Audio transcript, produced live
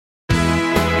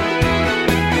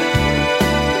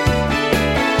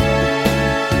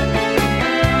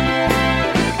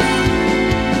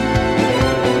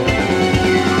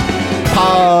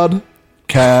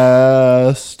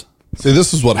Podcast. See,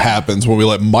 this is what happens when we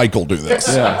let Michael do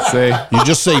this. Yeah, see? You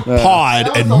just say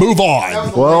pod and move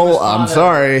on. Well, I'm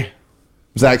sorry.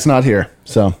 Zach's not here,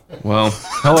 so. Well,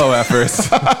 hello,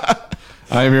 Effers.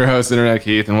 I am your host, Internet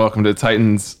Keith, and welcome to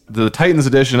the Titans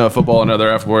edition of Football and Other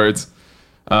F Words.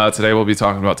 Today we'll be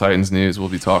talking about Titans news. We'll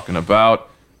be talking about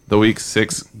the Week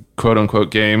 6 quote-unquote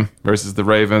game versus the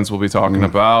Ravens. We'll be talking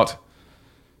about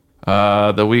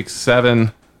the Week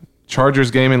 7 Chargers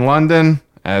game in London,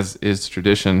 as is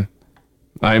tradition.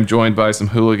 I am joined by some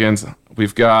hooligans.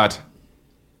 We've got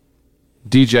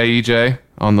DJ EJ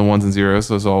on the ones and zeros,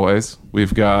 as always.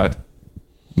 We've got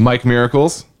Mike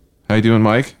Miracles. How you doing,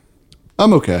 Mike?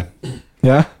 I'm okay.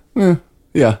 Yeah?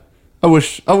 Yeah. I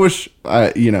wish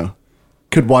I,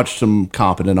 could watch some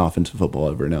competent offensive football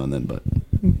every now and then, but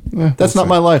that's not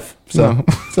my life, so No.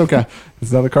 it's okay.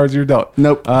 It's not the cards you're dealt.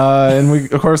 Nope. And we,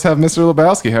 of course, have Mr.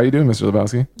 Lebowski. How you doing, Mr.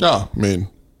 Lebowski? Yeah, I mean,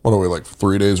 what are we, like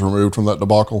 3 days removed from that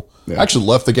debacle? Yeah. I actually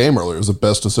left the game earlier. It was the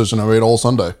best decision I made all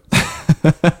Sunday.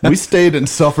 We stayed and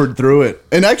suffered through it,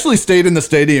 and actually stayed in the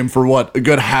stadium for a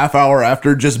good half hour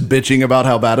after, just bitching about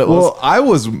how bad it was. Well, I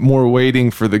was more waiting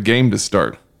for the game to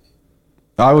start.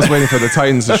 I was waiting for the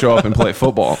Titans to show up and play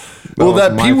football. That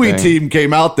was my Pee Wee thing. team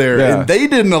came out there, Yeah. and they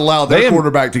didn't allow their They-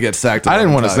 quarterback to get sacked. I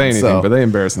didn't want to say anything, but they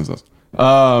embarrassed themselves.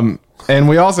 And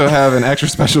we also have an extra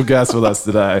special guest with us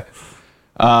today.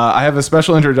 I have a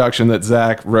special introduction that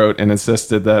Zach wrote and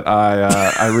insisted that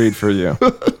I read for you.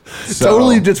 So-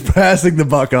 Totally just passing the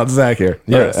buck on Zach here.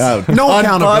 Yes. No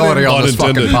accountability on this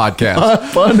fucking podcast.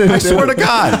 I swear to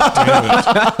God.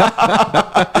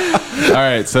 All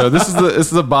right, so this is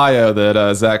the bio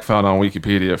that Zach found on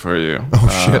Wikipedia for you.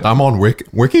 Oh, shit. I'm on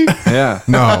Wiki? Yeah.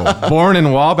 No. Born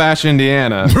in Wabash,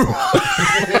 Indiana.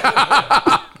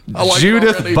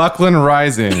 Judith Buckland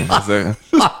Rising is a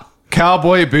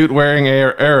cowboy boot-wearing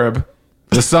Arab,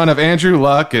 the son of Andrew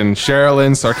Luck and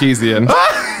Sherilyn Sarkeesian,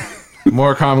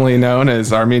 more commonly known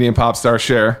as Armenian pop star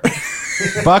Cher.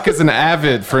 Buck is an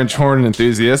avid French horn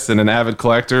enthusiast and an avid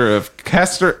collector of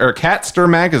Catster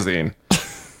magazine.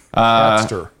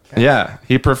 Catster. Yeah,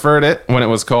 he preferred it when it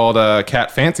was called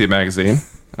Cat Fancy magazine.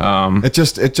 It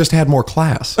just had more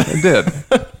class. It did.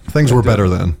 Things were better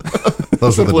then.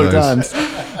 Those were the Simpler days. times.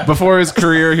 Before his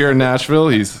career here in Nashville,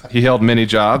 he held many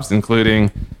jobs,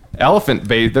 including elephant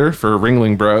bather for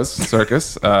Ringling Bros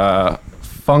Circus,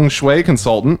 feng shui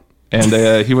consultant,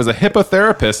 and he was a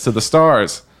hippotherapist to the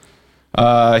stars.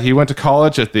 He went to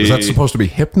college at the Is that supposed to be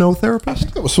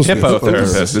hypnotherapist? That was supposed to be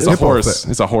hippotherapist. It's a horse.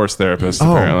 It's a horse therapist,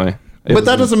 apparently. But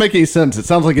that doesn't make any sense. It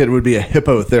sounds like it would be a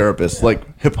hippotherapist, like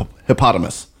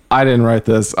hippopotamus. I didn't write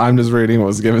this. I'm just reading what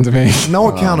was given to me. No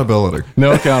accountability.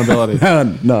 No accountability.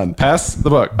 None. Pass the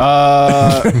book.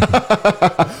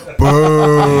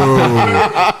 Boo.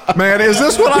 Man, is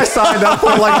this what I signed up for?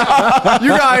 Like,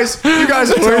 you guys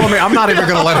are telling me I'm not even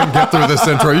going to let him get through this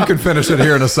intro. You can finish it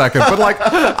here in a second. But like,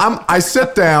 I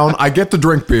sit down, I get to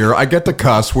drink beer, I get to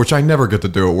cuss, which I never get to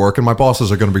do at work, and my bosses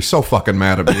are going to be so fucking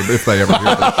mad at me if they ever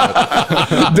hear this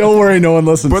shit. Don't worry, no one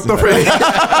listens. But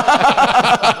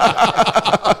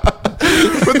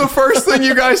But the first thing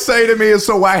you guys say to me is,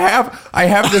 so I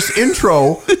have this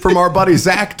intro from our buddy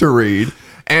Zach to read,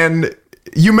 and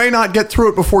you may not get through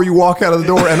it before you walk out of the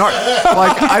door. And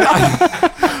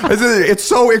it's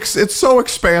so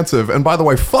expansive. And by the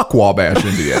way, fuck Wabash,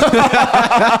 Indiana.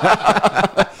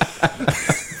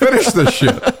 Finish this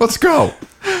shit. Let's go.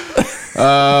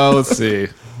 Let's see.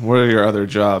 What are your other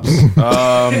jobs?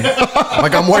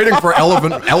 Like I'm waiting for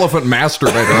elephant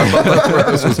masturbator. I thought that's where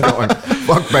this was going.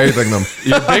 Fuck bathing them.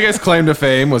 Your biggest claim to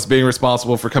fame was being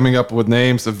responsible for coming up with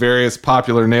names of various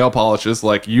popular nail polishes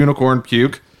like Unicorn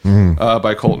Puke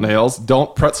by Colt Nails,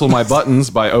 Don't Pretzel My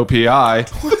Buttons by OPI,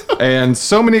 and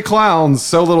So Many Clowns,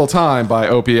 So Little Time by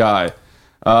OPI.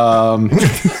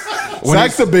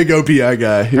 Zach's a big OPI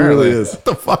guy. He really is. What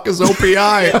the fuck is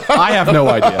OPI? I have no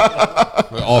idea.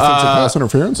 Offensive pass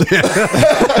interference?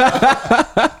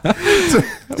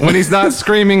 When he's not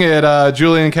screaming at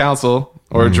Julian Council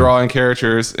or drawing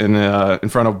caricatures in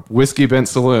front of Whiskey Bent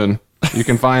Saloon, you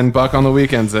can find Buck on the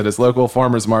weekends at his local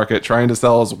farmer's market trying to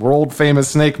sell his world-famous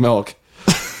snake milk.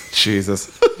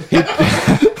 Jesus.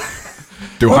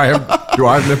 Do I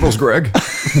have nipples, Greg?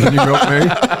 Can you milk me?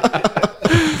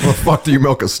 Well, the fuck do you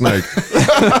milk a snake?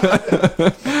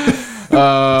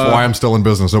 That's why I'm still in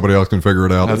business. Nobody else can figure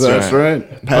it out. That's right.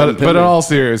 But in all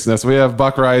seriousness, we have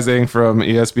Buck Rising from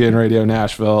ESPN Radio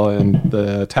Nashville and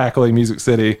the Tackling Music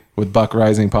City with Buck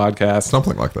Rising podcast.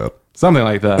 Something like that. Something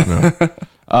like that.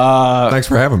 Thanks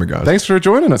for having me, guys. Thanks for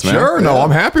joining us, man. Sure. No,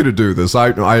 I'm happy to do this.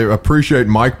 I appreciate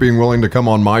Mike being willing to come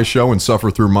on my show and suffer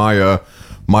through my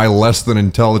my less than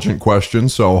intelligent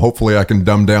questions. So hopefully I can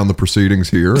dumb down the proceedings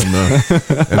here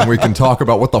and we can talk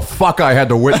about what the fuck I had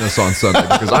to witness on Sunday,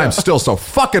 because I am still so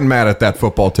fucking mad at that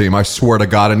football team. I swear to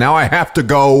God. And now I have to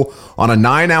go on a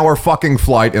 9-hour fucking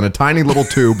flight in a tiny little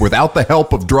tube without the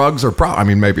help of drugs or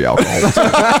maybe alcohol. We'll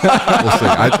see.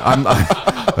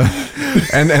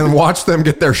 And watch them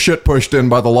get their shit pushed in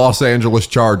by the Los Angeles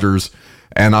Chargers.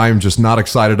 And I'm just not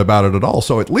excited about it at all.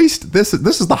 So at least this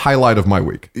is the highlight of my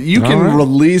week. You can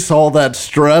release all that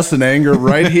stress and anger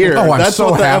right here. Oh, I'm That's so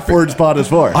what the happy. F-word spot is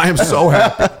for. I am so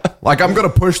happy. Like, I'm going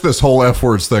to push this whole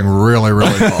F-words thing really,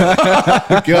 really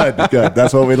hard. Good.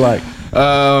 That's what we like.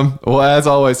 Well, as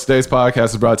always, today's podcast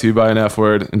is brought to you by an F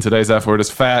word, and today's F word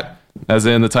is fat, as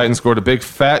in the Titans scored a big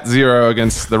fat 0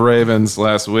 against the Ravens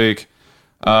last week.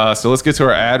 So let's get to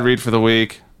our ad read for the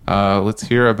week. Let's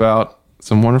hear about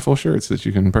some wonderful shirts that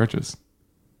you can purchase.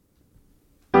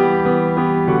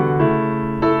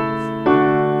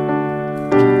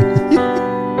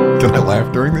 Can I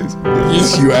laugh during these?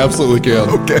 Yes, you absolutely can.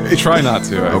 Okay. Try not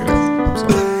to. I guess.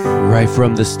 Right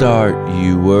from the start,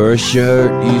 you were a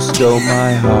shirt, you stole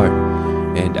my heart,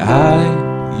 and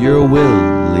I, your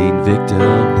willing victim.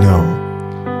 No.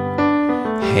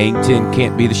 Hangton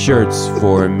can't be the shirts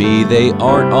for me, they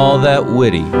aren't all that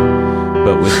witty,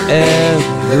 but with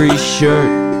every shirt,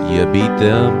 you beat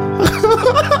them.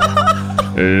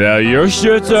 Now your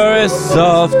shirts are as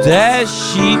soft as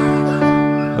sheep.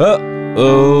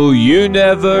 Oh, you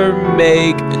never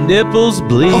make nipples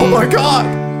bleed. Oh my God.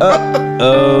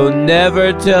 Oh,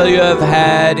 never tell you I've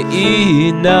had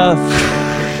enough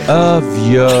of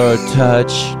your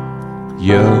touch.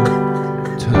 Your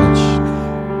touch.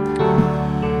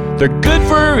 They're good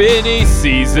for any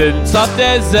season, soft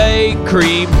as a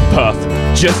cream puff.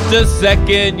 Just a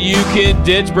second, you can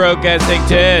ditch broke as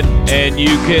Hangton, and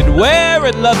you can wear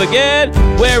and love again.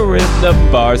 Wearing the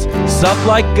bars, soft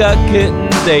like a kitten,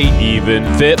 they even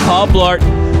fit Paul Blart.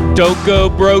 Don't go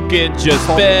broken, just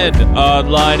spend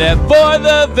online at For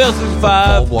the Ville 65.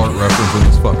 Paul Blart reference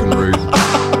is fucking rude.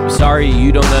 Sorry,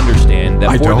 you don't understand that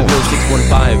I For the don't. Ville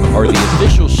 615 are the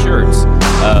official shirts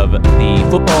of the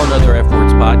Football and Other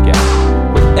F-Words podcast.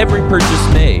 With every purchase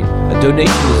made, a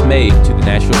donation is made to the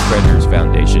Nashville Predators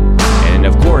Foundation. And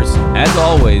of course, as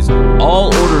always,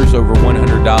 all orders over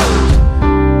 $100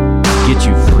 get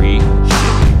you free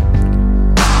shipping.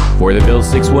 For the Ville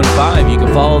 615, you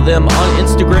can follow them on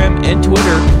Instagram and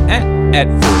Twitter at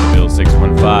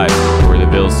ForTheVille615 or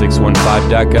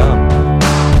TheVille615.com.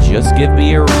 Just give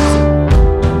me a reason.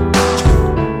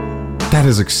 That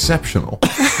is exceptional.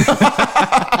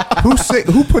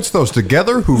 Who puts those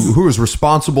together? Who is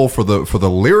responsible for the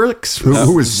lyrics?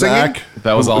 Who is singing? Zach.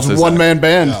 That was also One man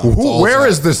band. Where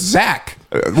is this Zach?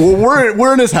 Well,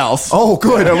 we're in his house. Oh,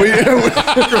 good.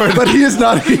 But he is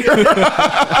not here.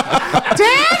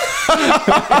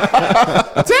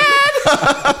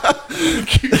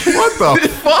 What the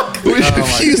fuck? The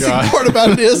confusing part about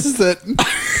it is that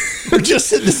we're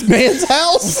just in this man's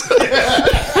house.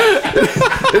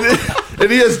 And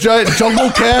he has giant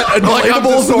jungle cat and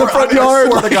inflatables in the front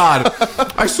yard.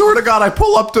 I swear to God, I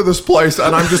pull up to this place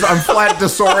and I'm flat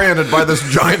disoriented by this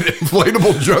giant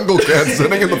inflatable jungle cat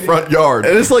sitting in the front yard.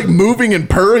 And it's like moving and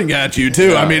purring at you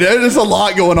too. I mean, there's a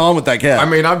lot going on with that cat. I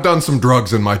mean, I've done some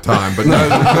drugs in my time, but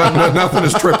nothing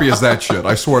as trippy as that shit.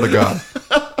 I swear to God.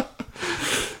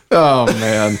 Oh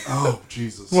man. Oh,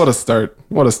 Jesus. What a start.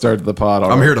 What a start to the pod.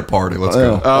 I'm here to party. Let's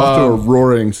go. Off to a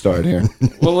roaring start here.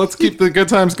 Well, let's keep the good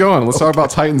times going. Let's talk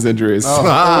about Titans injuries.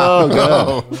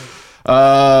 Oh,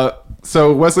 God.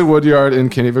 So Wesley Woodyard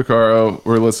and Kenny Vaccaro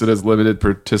were listed as limited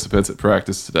participants at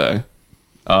practice today.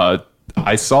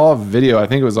 I saw a video, I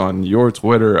think it was on your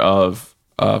Twitter, of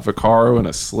Vaccaro in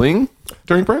a sling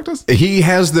during practice. He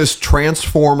has this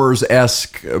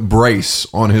Transformers-esque brace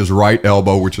on his right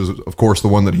elbow, which is, of course, the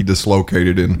one that he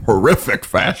dislocated in horrific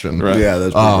fashion. Right. Yeah,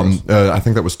 that's pretty gross. I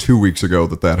think that was 2 weeks ago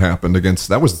that happened against.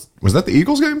 Was that the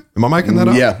Eagles game? Am I making that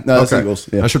up? Yeah, no, that's Eagles.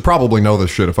 Yeah. I should probably know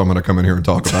this shit if I'm going to come in here and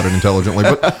talk about it intelligently.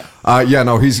 But yeah,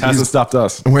 no, Hasn't stopped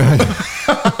us.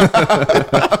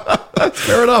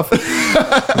 Fair enough.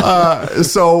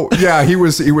 So yeah, he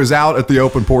was out at the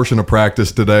open portion of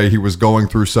practice today. He was going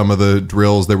through some of the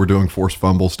drills. They were doing forced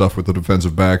fumble stuff with the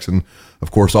defensive backs, and of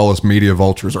course, all his media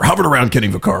vultures are hovering around Kenny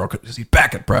Vaccaro because he's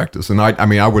back at practice. And I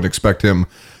mean, I would expect him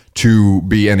to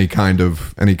be any kind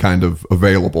of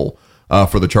available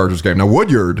for the Chargers game. Now,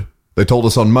 Woodyard, they told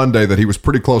us on Monday that he was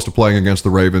pretty close to playing against the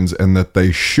Ravens and that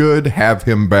they should have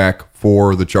him back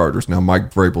for the Chargers. Now,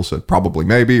 Mike Vrabel said probably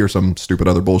maybe or some stupid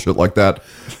other bullshit like that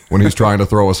when he's trying to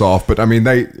throw us off. But, I mean,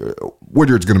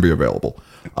 Woodyard's going to be available.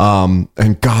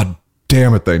 And God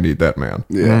damn it, they need that man.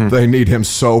 Yeah. They need him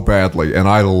so badly. And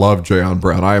I love Jayon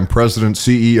Brown. I am president,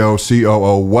 CEO,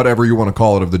 COO, whatever you want to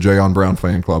call it, of the Jayon Brown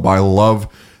fan club. I love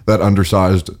that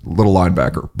undersized little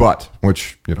linebacker,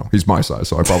 which, he's my size,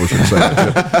 so I probably shouldn't say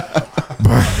that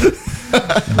shit.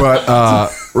 But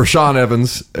Rashaan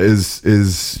Evans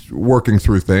is working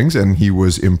through things, and he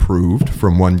was improved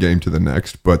from one game to the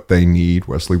next, but they need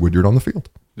Wesley Woodyard on the field.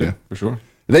 Yeah, for sure.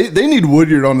 They need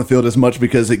Woodyard on the field as much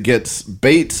because it gets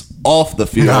Bates off the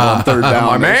field on third down.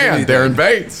 My man, Darren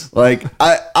Bates. Like,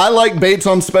 I like Bates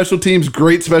on special teams,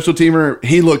 great special teamer.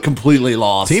 He looked completely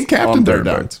lost. Team captain on third Darren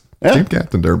down. Bates. Yeah. Team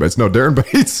captain Darren Bates. No, Darren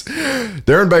Bates.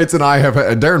 Darren Bates and I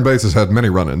Darren Bates has had many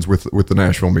run-ins with the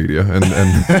national media, and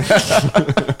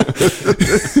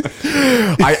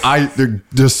I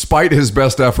despite his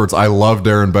best efforts, I love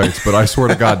Darren Bates. But I swear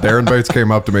to God, Darren Bates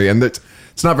came up to me, and it's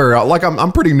not very like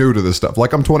I'm pretty new to this stuff.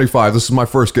 Like, I'm 25. This is my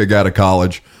first gig out of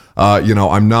college.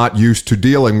 I'm not used to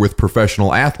dealing with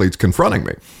professional athletes confronting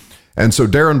me. And so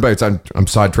Darren Bates, I'm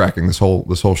sidetracking this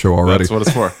whole show already. That's what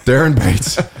it's for. Darren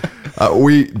Bates.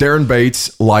 Darren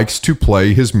Bates likes to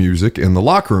play his music in the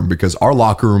locker room because our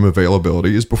locker room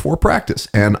availability is before practice.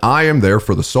 And I am there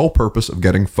for the sole purpose of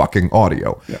getting fucking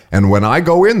audio. Yeah. And when I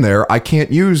go in there, I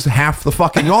can't use half the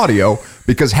fucking audio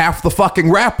because half the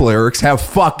fucking rap lyrics have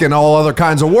fucking all other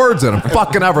kinds of words in them.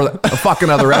 fucking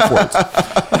other F words.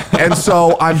 And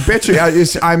so I'm bitching.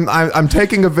 I'm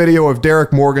taking a video of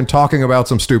Derek Morgan talking about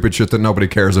some stupid shit that nobody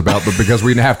cares about, but because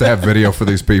we have to have video for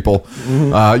these people,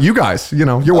 you guys, you're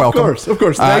welcome. Of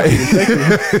course. Thank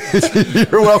you.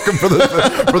 You're welcome for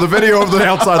the video of the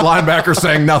outside linebacker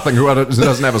saying nothing who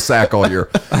doesn't have a sack all year.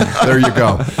 There you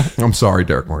go. I'm sorry,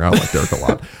 Derek Morgan. I like Derek a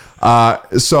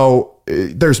lot. So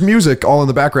there's music all in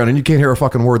the background, and you can't hear a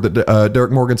fucking word that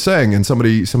Derek Morgan's saying. And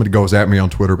somebody goes at me on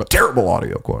Twitter about terrible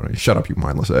audio quality. Shut up, you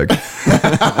mindless egg.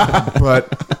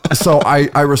 But so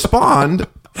I respond,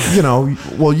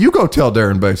 well, you go tell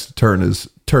Darren Bates to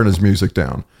turn his music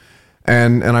down.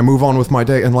 And I move on with my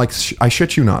day. And I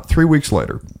shit you not, 3 weeks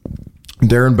later,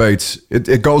 Darren Bates,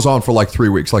 it goes on for 3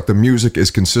 weeks. The music is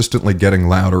consistently getting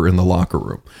louder in the locker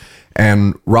room.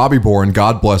 And Robbie Bourne,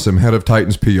 God bless him, head of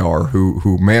Titans PR,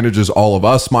 who manages all of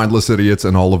us mindless idiots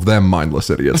and all of them mindless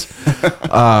idiots,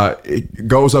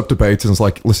 goes up to Bates and is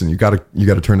like, "Listen, you got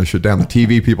to turn this shit down. The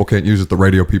TV people can't use it. The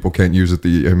radio people can't use it.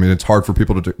 It's hard for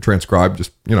people to transcribe.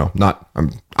 Just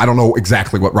I don't know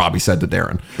exactly what Robbie said to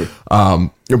Darren,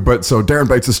 but so Darren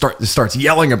Bates starts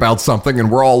yelling about something,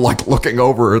 and we're all looking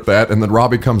over at that, and then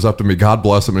Robbie comes up to me, God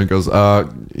bless him, and he goes,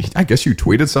 "I guess you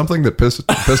tweeted something that pissed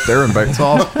Darren Bates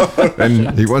off."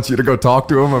 And he wants you to go talk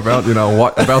to him about,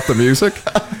 about the music.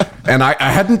 And I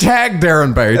hadn't tagged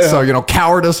Darren Bates, so,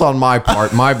 cowardice on my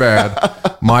part. My bad,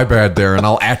 Darren.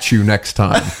 I'll at you next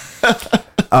time.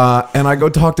 And I go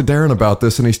talk to Darren about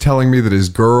this, and he's telling me that his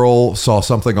girl saw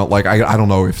something I don't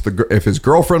know if his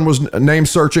girlfriend was name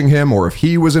searching him or if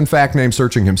he was in fact name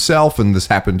searching himself, and this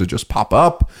happened to just pop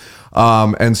up.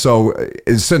 And so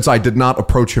since I did not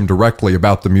approach him directly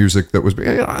about the music that was,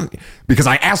 because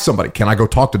I asked somebody, can I go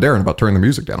talk to Darren about turning the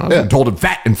music down? I told him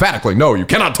emphatically, no, you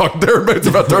cannot talk to Darren Bates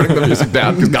about turning the music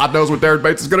down, because God knows what Darren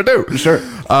Bates is going to do. Sure.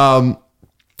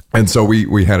 And so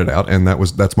we had it out, and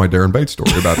that's my Darren Bates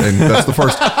story about it. And that's the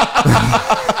first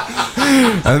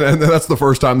and that's the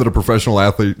first time that a professional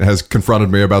athlete has confronted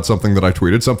me about something that I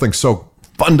tweeted, something so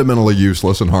fundamentally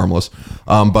useless and harmless.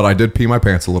 But I did pee my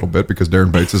pants a little bit because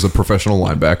Darren Bates is a professional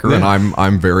linebacker, and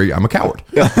I'm a coward.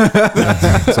 Yeah.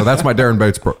 So that's my Darren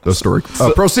Bates story.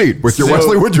 Proceed with your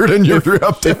Wesley Woodyard and your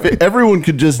update. If everyone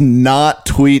could just not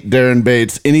tweet Darren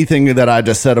Bates anything that I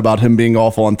just said about him being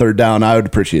awful on third down, I would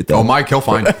appreciate that. Oh, Mike, he'll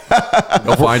find you.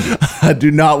 He'll find you. I do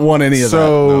not want any of that.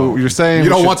 So you're saying You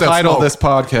don't we should want that title smoke. this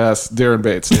podcast Darren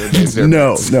Bates? Darren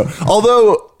Bates. No.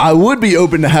 Although I would be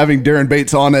open to having Darren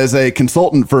Bates on as a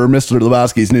consultant for Mr.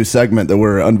 Lebowski's new segment that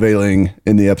we're unveiling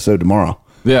in the episode tomorrow.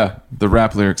 Yeah, the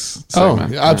rap lyrics Oh,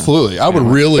 segment. yeah, absolutely.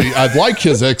 I'd like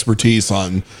his expertise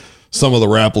on some of the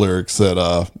rap lyrics that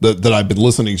I've been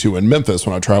listening to in Memphis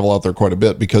when I travel out there quite a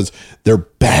bit, because they're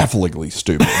bafflingly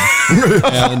stupid.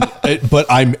 But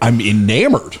I'm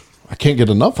enamored. I can't get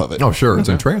enough of it. Oh, sure. It's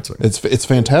entrancing. It's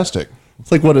fantastic.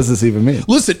 It's like, what does this even mean?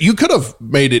 Listen, you could have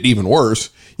made it even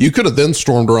worse. You could have then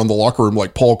stormed around the locker room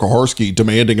like Paul Kaharski,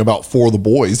 demanding about four of the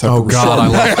boys. Oh, God, I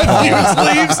love Paul.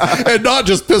 leaves, and not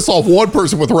just piss off one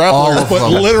person with rap All lyrics, of but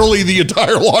them. literally the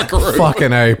entire locker room.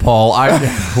 Fucking A, Paul.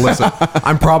 Listen,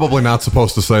 I'm probably not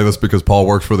supposed to say this because Paul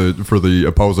works for the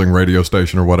opposing radio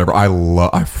station or whatever.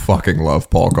 I fucking love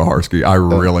Paul Kaharski. I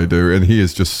really do. And he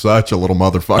is just such a little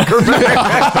motherfucker,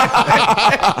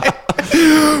 man.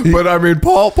 But I mean,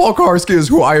 Paul Karski is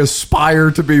who I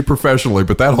aspire to be professionally.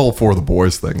 But that whole For the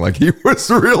Boys thing, like he was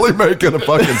really making a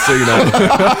fucking scene out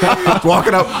of it.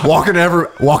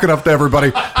 walking up to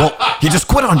everybody. Well, he just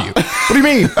quit on you. What do you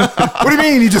mean? What do you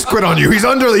mean he just quit on you? He's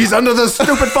under this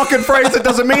stupid fucking phrase that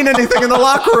doesn't mean anything in the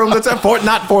locker room. That's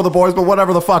not for the boys, but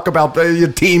whatever the fuck about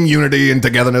team unity and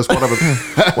togetherness,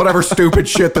 whatever stupid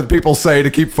shit that people say to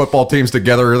keep football teams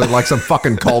together, like some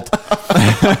fucking cult.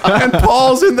 And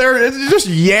Paul's in there just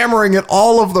yammering at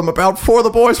all of them about for the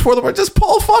boys. Just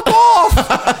Paul, fuck off.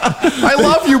 I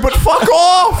love you, but fuck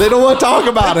off. They don't want to talk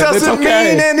about it. Doesn't It's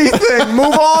okay. mean anything.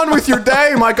 Move on with your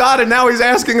day, my God. And now he's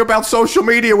asking about social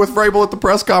media with Vrabel at the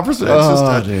press conference. It's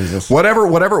just, Jesus.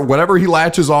 whatever he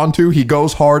latches onto, he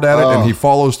goes hard at it and he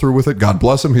follows through with it. God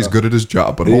bless him. He's good at his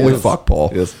job. But holy fuck,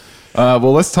 Paul. Yes.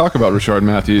 Well, let's talk about Rashard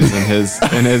Matthews and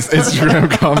his Instagram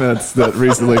comments that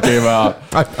recently came out.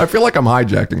 I feel like I'm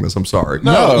hijacking this. I'm sorry.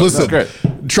 No, listen, great.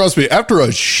 trust me, after a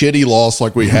shitty loss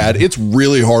like we had, it's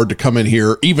really hard to come in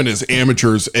here, even as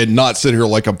amateurs, and not sit here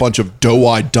like a bunch of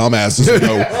doe-eyed dumbasses and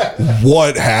go,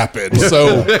 what happened?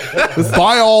 So,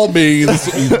 by all means,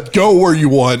 go where you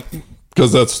want,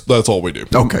 because that's all we do.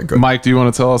 Okay, good. Mike, do you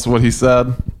want to tell us what he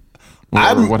said?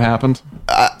 Or what happened?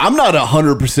 I'm not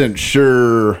 100%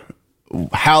 sure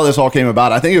how this all came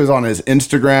about. I think it was on his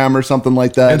Instagram or something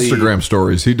like that. Instagram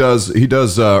stories. He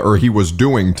does, or he was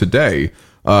doing today,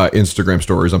 Instagram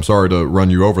stories. I'm sorry to run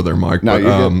you over there, Mike. No,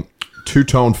 you're good. Two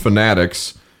Tone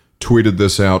Fanatics tweeted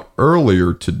this out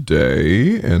earlier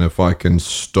today, and if I can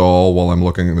stall while I'm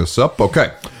looking this up.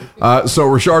 Okay. So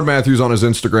Rashard Matthews on his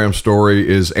Instagram story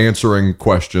is answering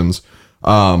questions.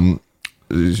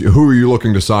 Who are you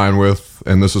looking to sign with?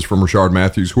 And this is from Rashard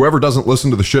Matthews. Whoever doesn't listen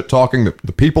to the shit talking that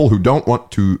the people who don't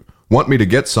want me to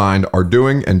get signed are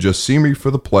doing, and just see me for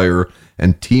the player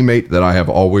and teammate that I have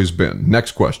always been.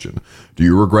 Next question. Do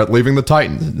you regret leaving the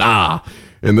Titans? Nah.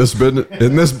 In this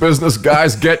business,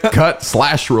 guys get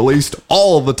cut / released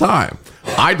all the time.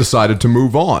 I decided to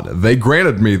move on. They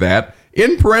granted me that.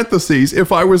 In parentheses,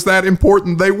 if I was that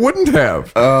important, they wouldn't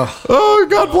have. Oh,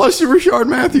 God bless you, Rashard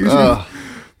Matthews.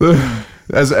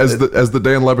 As the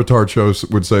Dan Le Batard show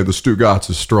would say, the Stugotz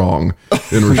is strong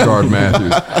in Rashard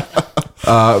Matthews.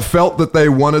 Felt that they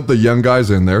wanted the young guys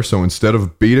in there, so instead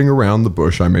of beating around the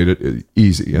bush, I made it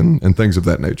easy and things of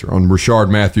that nature. On Rashard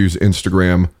Matthews'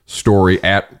 Instagram story,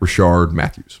 at Rashard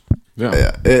Matthews.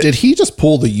 Yeah. Did he just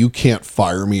pull the "you can't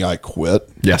fire me, I quit"?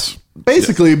 Yes.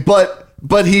 Basically,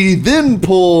 but he then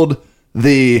pulled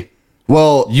the,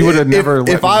 well, You would have never let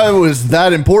if me- I was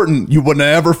that important, you wouldn't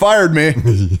have ever fired me,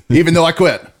 even though I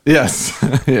quit. Yes.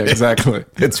 Yeah, exactly.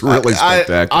 It's really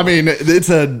spectacular. I mean, it's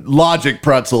a logic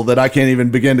pretzel that I can't even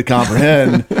begin to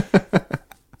comprehend.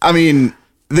 I mean,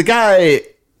 the guy,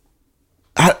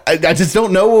 I just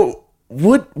don't know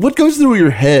what goes through your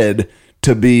head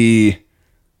to be.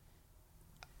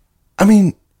 I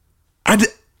mean, I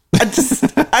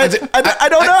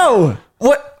don't know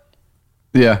what.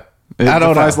 Yeah. I don't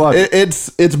defies know. logic.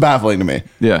 It's baffling to me.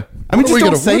 Yeah. I mean, What are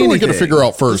we say going anything. to figure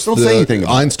out first? Just don't say anything.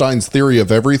 about it. Einstein's theory of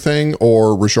everything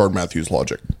or Rashard Matthews'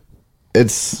 logic?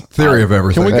 It's Theory of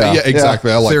everything. Can we? Yeah,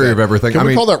 exactly. I like Theory that. of everything. Can I we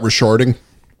mean- call that Rasharding?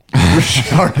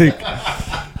 retarding.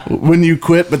 When you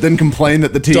quit, but then complain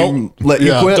that the team let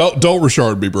you quit. Don't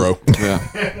Rashard me, bro. Yeah.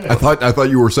 I thought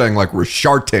you were saying like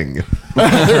resharting. There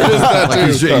it is. That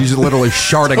Like too. he's literally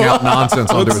sharting out nonsense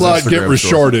onto Let's his not get Instagram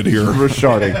story. Rasharded here.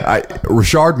 Retarding.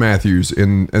 Rashard Matthews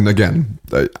and again,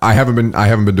 I haven't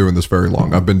been doing this very long.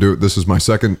 This is my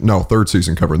third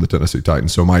season covering the Tennessee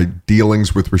Titans, so my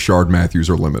dealings with Rashard Matthews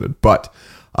are limited. But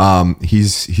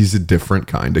he's a different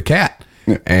kind of cat.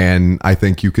 And I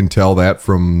think you can tell that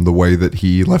from the way that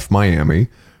he left Miami,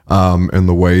 and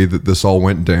the way that this all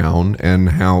went down, and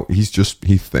how he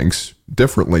thinks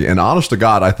differently. And honest to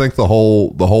God, I think the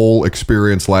whole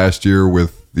experience last year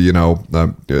with the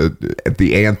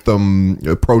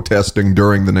anthem, protesting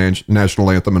during the national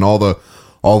anthem, and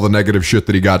all the negative shit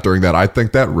that he got during that, I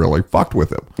think that really fucked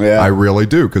with him. Yeah. I really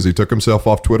do, because he took himself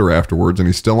off Twitter afterwards, and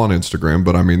he's still on Instagram.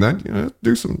 But I mean, that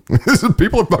do some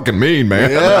people are fucking mean,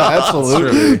 man. Yeah,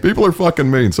 absolutely. People are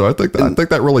fucking mean. So I think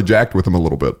that really jacked with him a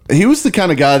little bit. He was the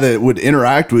kind of guy that would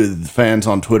interact with fans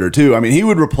on Twitter too. I mean, he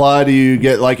would reply to you,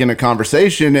 get like in a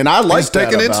conversation, and I like He's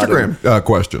taking Instagram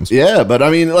questions. Yeah, but I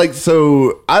mean, like,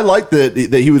 so I like that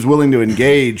he was willing to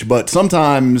engage, but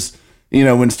sometimes, you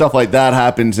know, when stuff like that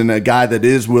happens and a guy that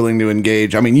is willing to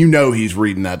engage, I mean, he's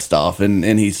reading that stuff and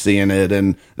he's seeing it,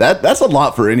 and that's a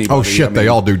lot for anybody. Oh shit, I mean, they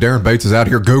all do. Darren Bates is out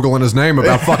here Googling his name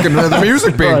about fucking the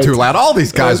music being Right. too loud. All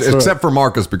these guys, That's right. except for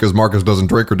Marcus, because Marcus doesn't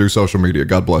drink or do social media.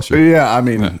 God bless you, Yeah, I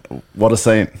mean, what a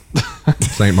saint.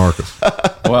 Saint Marcus.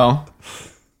 Well,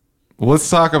 let's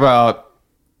talk about.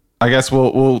 I guess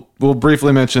we'll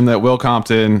briefly mention that Will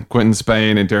Compton, Quentin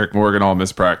Spain, and Derek Morgan all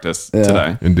missed practice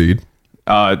today. Indeed.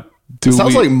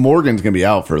 Sounds like Morgan's going to be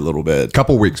out for a little bit.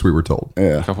 Couple weeks, we were told.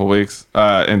 Yeah. A couple weeks.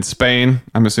 And Spain,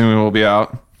 I'm assuming, will be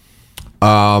out.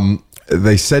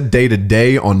 They said day to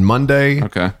day on Monday.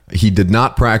 Okay. He did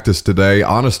not practice today.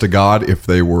 Honest to God, if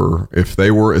they were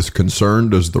as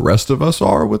concerned as the rest of us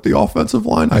are with the offensive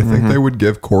line, I think they would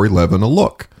give Corey Levin a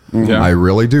look. Yeah. I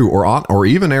really do. Or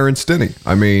even Aaron Stinney.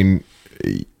 I mean,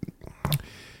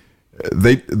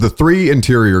 the three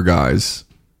interior guys,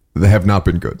 they have not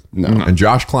been good. No. And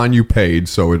Josh Klein you paid,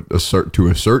 so to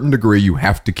a certain degree you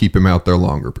have to keep him out there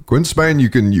longer. But Quinn Spain you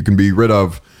can be rid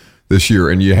of this year,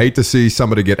 and you hate to see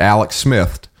somebody get Alex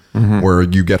Smithed where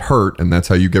you get hurt and that's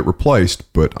how you get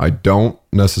replaced. But I don't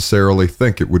necessarily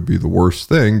think it would be the worst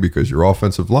thing because your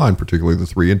offensive line, particularly the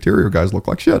three interior guys, look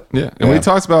like shit. Yeah, and we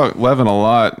talked about Levin a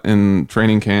lot in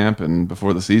training camp and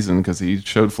before the season because he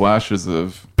showed flashes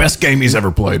of Best game he's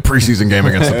ever played, preseason game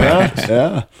against the Panthers.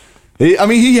 Yeah.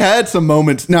 He had some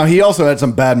moments. Now, he also had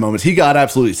some bad moments. He got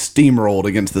absolutely steamrolled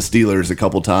against the Steelers a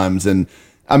couple times. And,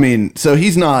 I mean, so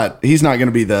he's not going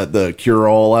to be the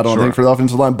cure-all, I don't think, for the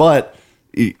offensive line. But,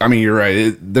 I mean, you're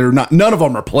right. None of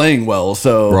them are playing well.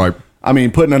 So, right. I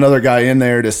mean, putting another guy in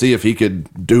there to see if he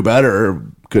could do better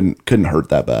couldn't hurt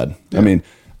that bad. Yeah. I mean,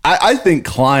 I think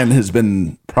Klein has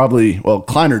been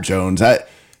Klein or Jones.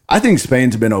 I think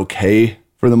Spain's been okay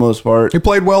for the most part. He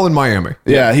played well in Miami.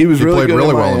 Yeah, he was really played good really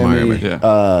in well in Miami. Miami.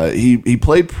 Yeah. He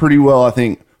played pretty well, I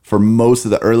think, for most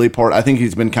of the early part. I think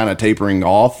he's been kind of tapering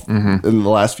off in the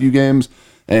last few games,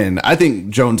 and I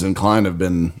think Jones and Klein have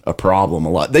been a problem a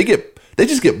lot. They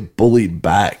just get bullied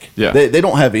back. Yeah. They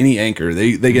don't have any anchor.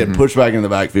 They get pushed back in the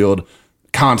backfield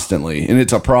constantly, and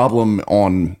it's a problem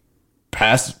on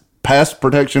pass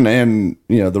protection and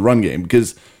the run game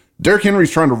because Derrick Henry's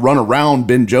trying to run around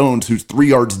Ben Jones, who's 3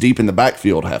 yards deep in the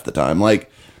backfield half the time. Like,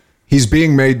 he's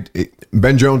being made.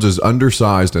 Ben Jones is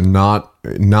undersized and not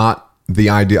the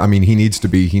idea. I mean, he needs to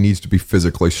be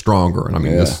physically stronger. And I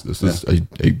mean, this is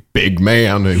a big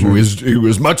man who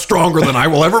is much stronger than I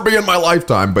will ever be in my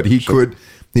lifetime. But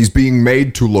he's being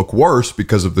made to look worse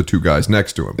because of the two guys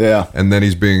next to him. Yeah. And then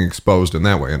he's being exposed in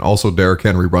that way. And also Derrick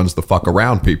Henry runs the fuck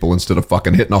around people instead of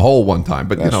fucking hitting a hole one time.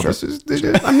 But I'm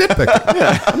nitpicking. I'm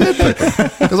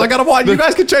nitpicking. Because I gotta watch. You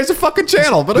guys can change the fucking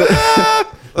channel, but I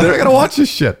gotta watch this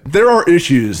shit. There are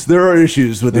issues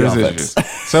with the offense.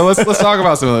 So let's talk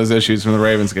about some of those issues from the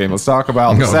Ravens game. Let's talk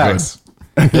about the sacks.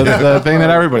 The thing that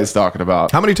everybody's talking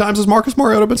about. How many times has Marcus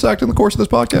Mariota been sacked in the course of this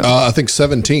podcast? I think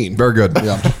 17. Very good.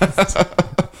 Yeah.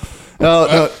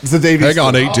 No, it's a Davies. Hang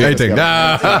on, 18.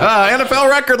 NFL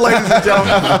record, ladies and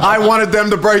gentlemen. I wanted them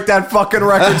to break that fucking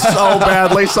record so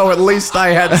badly, so at least I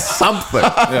had something.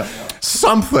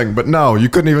 Something. But no, you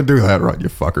couldn't even do that right, you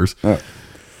fuckers.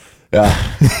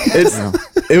 Yeah.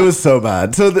 It was so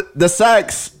bad. So the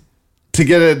sacks, to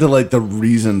get into like the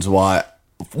reasons why.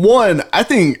 One, I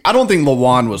don't think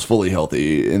Lawan was fully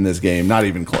healthy in this game, not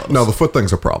even close. No, the foot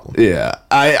thing's a problem. Yeah.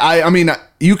 I mean,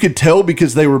 you could tell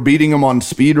because they were beating him on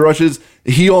speed rushes.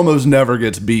 He almost never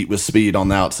gets beat with speed on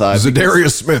the outside.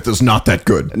 Zadarius Smith is not that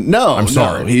good. No, I'm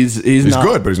sorry. No, he's not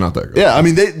good, but he's not that good. Yeah, I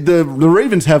mean, the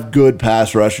Ravens have good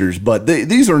pass rushers, but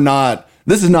these are not.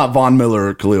 This is not Von Miller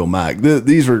or Khalil Mack.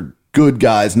 These are good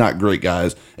guys, not great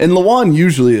guys. And Lawan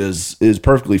usually is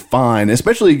perfectly fine,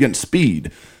 especially against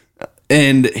speed.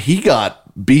 And he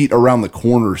got beat around the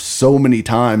corner so many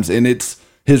times, and it's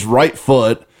his right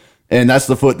foot, and that's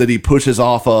the foot that he pushes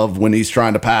off of when he's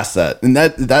trying to pass that. And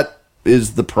that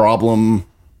is the problem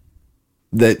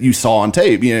that you saw on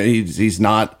tape. He's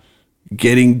not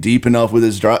getting deep enough with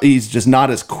his drive. He's just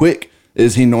not as quick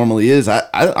as he normally is.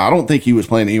 I don't think he was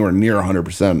playing anywhere near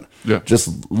 100%. Yeah.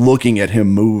 Just looking at him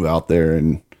move out there,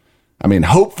 and I mean,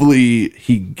 hopefully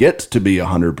he gets to be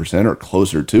 100% or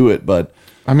closer to it, but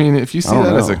I mean, if you see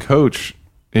that as a coach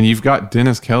and you've got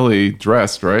Dennis Kelly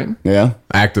dressed, right? Yeah.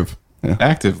 Active.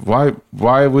 Active.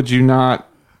 Why would you not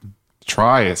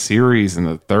try a series in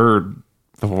the third,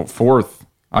 the fourth?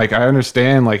 Like, I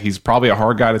understand, like, he's probably a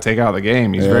hard guy to take out of the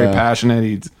game. He's very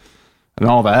passionate and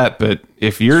all that. But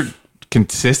if you're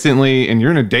consistently and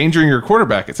you're endangering your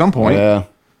quarterback at some point. Yeah.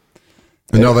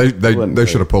 No, they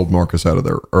should have pulled Marcus out of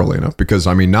there early enough because,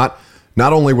 I mean, not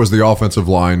only was the offensive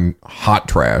line hot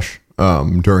trash,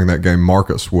 during that game,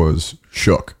 Marcus was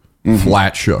shook,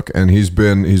 flat shook, and he's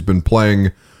been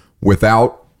playing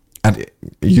without and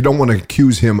you don't want to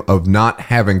accuse him of not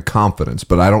having confidence,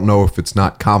 but I don't know if it's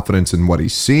not confidence in what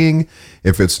he's seeing,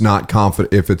 if it's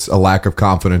a lack of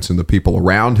confidence in the people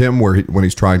around him when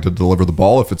he's trying to deliver the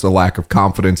ball, if it's a lack of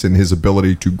confidence in his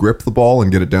ability to grip the ball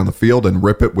and get it down the field and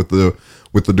rip it with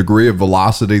the degree of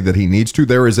velocity that he needs to.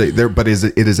 But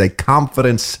it is a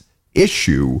confidence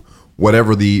issue.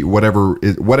 Whatever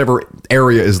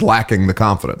area is lacking the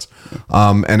confidence,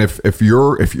 and if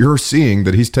you're seeing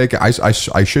that he's taking, I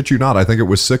shit you not, I think it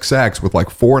was 6 sacks with like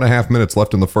 4.5 minutes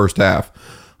left in the first half.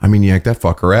 I mean, yank that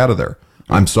fucker out of there.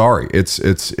 I'm sorry,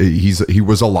 he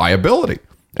was a liability,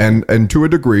 and to a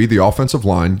degree, the offensive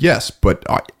line, yes, but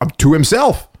to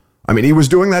himself. I mean, he was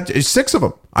doing that. 6 of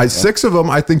them. 6 of them.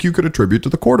 I think you could attribute to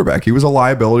the quarterback. He was a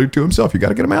liability to himself. You got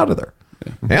to get him out of there,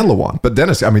 and Lewan. But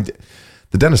Dennis, I mean.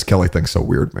 The Dennis Kelly thing's so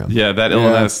weird, man. Yeah, that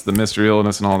illness, the mystery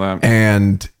illness, and all that.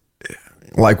 And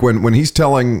like when he's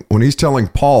telling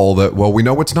Paul that, well, we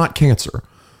know it's not cancer.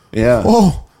 Yeah.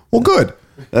 Oh, well, good.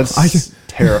 That's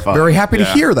terrifying. Very happy to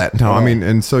hear that. No, I mean,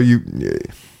 and so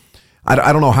I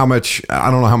don't know how much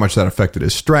that affected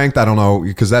his strength. I don't know,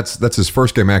 because that's his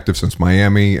first game active since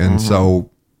Miami, and so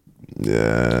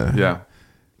yeah.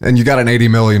 And you got an $80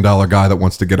 million guy that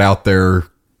wants to get out there.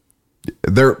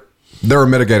 There are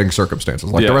mitigating circumstances,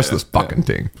 like the rest of this fucking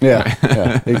team.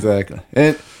 Yeah, exactly.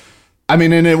 And I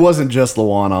mean, and it wasn't just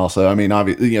Lewan also. I mean,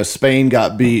 obviously, Spain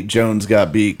got beat, Jones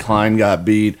got beat, Klein got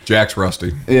beat. Jack's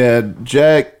rusty. Yeah,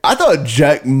 Jack. I thought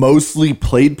Jack mostly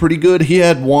played pretty good. He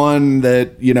had one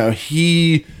that,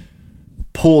 he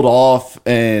pulled off,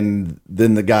 and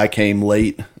then the guy came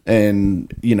late, and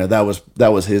that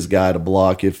was his guy to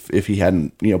block if he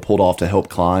hadn't pulled off to help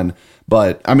Klein.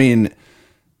 But I mean,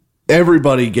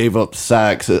 everybody gave up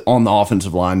sacks on the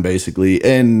offensive line, basically.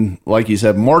 And like you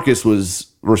said, Marcus was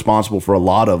responsible for a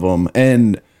lot of them.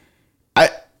 And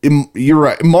you're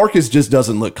right. Marcus just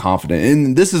doesn't look confident.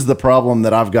 And this is the problem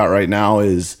that I've got right now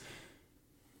is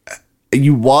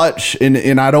you watch,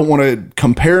 and I don't want to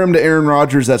compare him to Aaron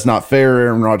Rodgers. That's not fair.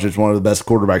 Aaron Rodgers is one of the best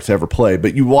quarterbacks to ever play.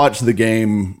 But you watch the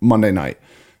game Monday night,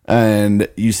 and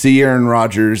you see Aaron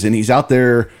Rodgers, and he's out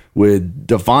there with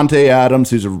Devontae Adams,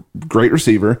 who's a great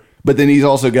receiver. But then he's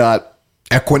also got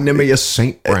Equanimous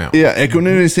St. Brown. Yeah,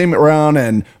 Equanimous St. Brown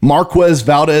and Marquez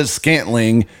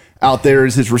Valdez-Scantling out there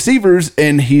as his receivers,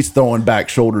 and he's throwing back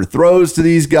shoulder throws to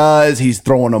these guys. He's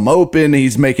throwing them open.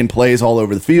 He's making plays all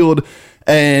over the field.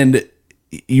 And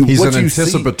he's an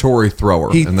anticipatory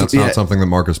thrower, and that's not something that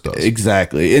Marcus does.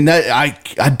 Exactly. And that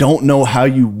I don't know how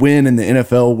you win in the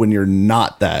NFL when you're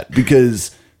not that, because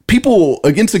people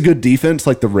against a good defense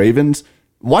like the Ravens,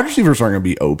 wide receivers aren't going to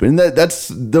be open. That's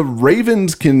the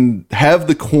Ravens can have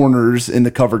the corners and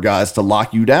the cover guys to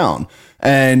lock you down.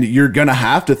 And you're going to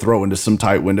have to throw into some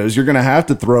tight windows. You're going to have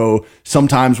to throw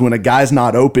sometimes when a guy's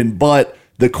not open, but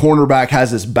the cornerback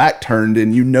has his back turned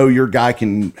and your guy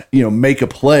can, make a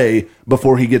play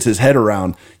before he gets his head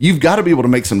around. You've got to be able to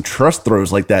make some trust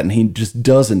throws like that. And he just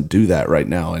doesn't do that right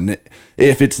now. And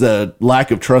if it's the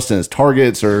lack of trust in his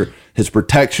targets or his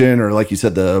protection, or like you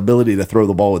said, the ability to throw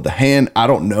the ball with the hand, I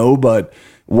don't know, but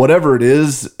whatever it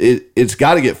is, it's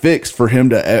got to get fixed for him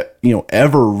to,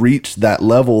 ever reach that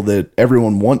level that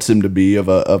everyone wants him to be of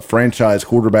a franchise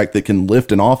quarterback that can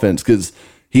lift an offense. Cause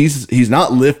he's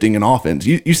not lifting an offense.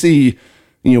 You see,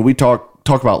 we talk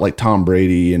about like Tom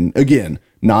Brady, and again,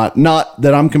 not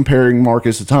that I'm comparing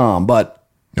Marcus to Tom, but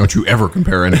don't you ever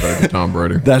compare anybody to Tom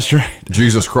Brady. That's right.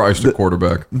 Jesus Christ, a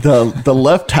quarterback. The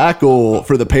left tackle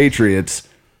for the Patriots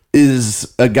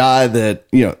is a guy that,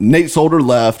 Nate Solder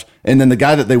left, and then the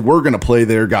guy that they were going to play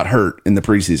there got hurt in the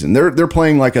preseason. They're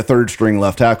playing like a third string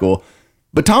left tackle.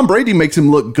 But Tom Brady makes him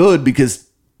look good because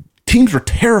teams are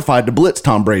terrified to blitz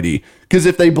Tom Brady, because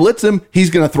if they blitz him, he's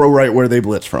going to throw right where they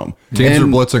blitz from. Teams are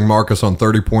blitzing Marcus on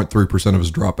 30.3% of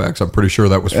his dropbacks. I'm pretty sure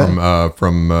that was from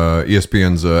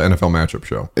ESPN's NFL matchup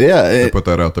show. Yeah, they put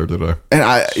that out there today.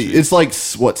 And it's like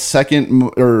second,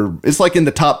 or it's like in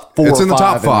the top 4. It's in the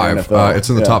top 5. It's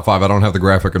in the top 5. I don't have the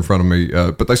graphic in front of me,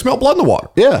 but they smell blood in the water.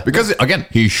 Yeah, because again,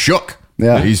 he's shook.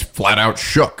 Yeah, he's flat out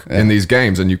shook in these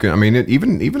games, and you can. I mean,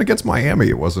 even against Miami,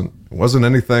 it wasn't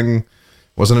anything.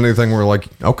 Wasn't anything where like,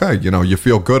 okay, you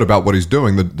feel good about what he's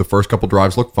doing. The first couple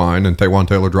drives look fine, and Taywan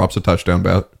Taylor drops a touchdown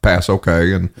pass,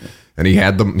 okay, and he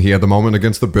had the moment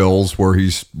against the Bills where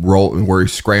he's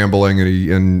scrambling,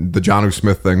 and the Jonnu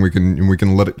Smith thing we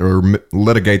can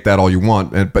litigate that all you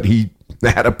want, but he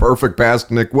had a perfect pass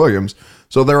to Nick Williams.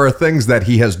 So there are things that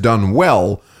he has done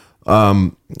well,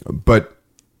 but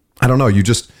I don't know.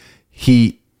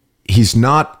 He's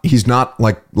not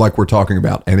like we're talking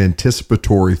about an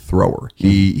anticipatory thrower.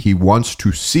 He wants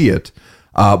to see it.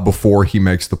 before he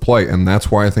makes the play. And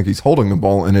that's why I think he's holding the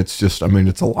ball. And it's just, I mean,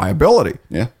 it's a liability.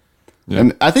 Yeah.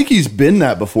 And I think he's been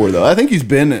that before, though. I think he's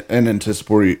been an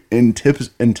anticipatory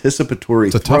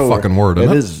It's a tough thrower. fucking word, isn't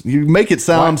it? It is. You make it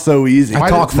sound so easy. I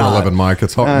talk for a living, Mike.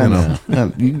 It's hard,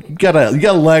 You got a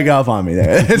leg up on me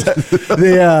there.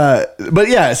 But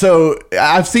yeah, so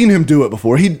I've seen him do it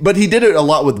before. But he did it a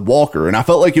lot with Walker, and I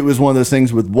felt like it was one of those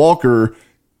things with Walker.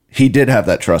 He did have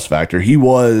that trust factor. He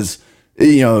was,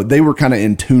 they were kind of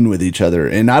in tune with each other,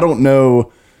 and I don't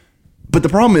know. But the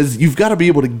problem is you've got to be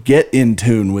able to get in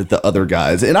tune with the other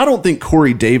guys. And I don't think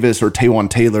Corey Davis or Taywan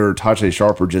Taylor or Tajay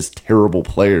Sharp are just terrible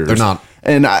players. They're not.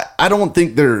 And I don't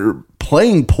think they're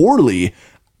playing poorly.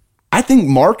 I think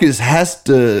Marcus has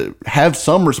to have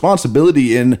some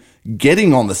responsibility in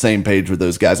getting on the same page with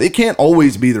those guys. It can't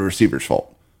always be the receiver's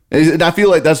fault. And I feel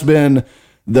like that's been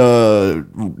the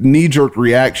knee-jerk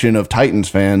reaction of Titans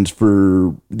fans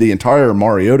for the entire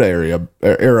Mariota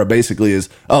era basically is,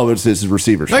 it's his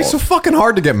receiver's fault. He's so fucking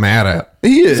hard to get mad at.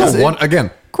 He is. Again,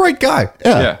 great guy.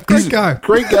 Yeah. Great guy.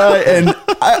 Great guy. And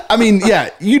I mean,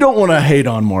 you don't want to hate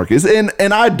on Marcus. And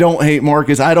I don't hate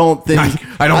Marcus. I don't think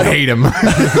I don't hate him.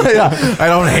 Yeah. I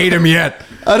don't hate him yet.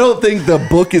 I don't think the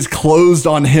book is closed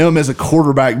on him as a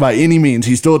quarterback by any means.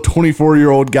 He's still a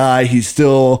 24-year-old guy. He's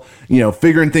still,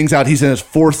 figuring things out. He's in his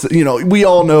fourth, we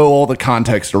all know all the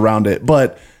context around it.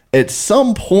 But at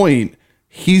some point,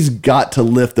 he's got to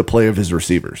lift the play of his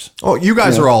receivers. Oh, you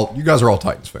guys are all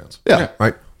Titans fans. Yeah.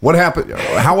 Right. What happened?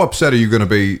 How upset are you going to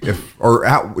be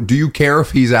do you care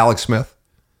if he's Alex Smith?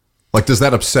 Like, does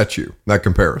that upset you, that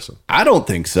comparison? I don't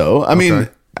think so. I mean,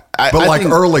 I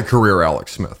think, early career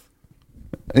Alex Smith.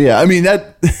 Yeah, I mean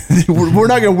that we're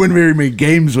not going to win very many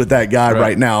games with that guy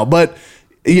right now. But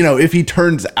if he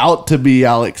turns out to be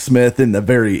Alex Smith in the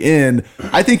very end,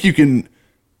 I think you could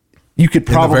probably in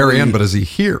the very end. But is he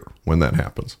here when that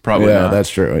happens? Probably Yeah, not. that's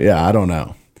true. Yeah, I don't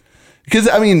know. Because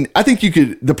I mean, I think you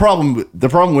could. The problem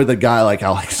with a guy like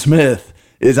Alex Smith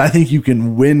is I think you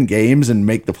can win games and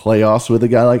make the playoffs with a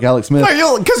guy like Alex Smith.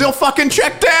 Because he'll fucking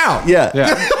check down. Yeah.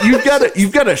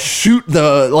 you've got to shoot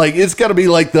it's got to be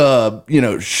like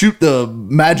shoot the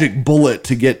magic bullet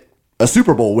to get a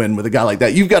Super Bowl win with a guy like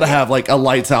that. You've got to have like a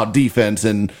lights out defense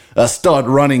and a stud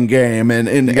running game and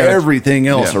everything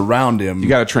else around him. You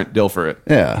got to Trent Dilfer it.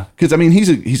 Yeah, because I mean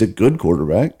he's a good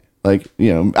quarterback. Like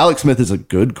Alex Smith is a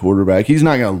good quarterback. He's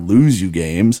not going to lose you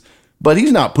games. But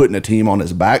he's not putting a team on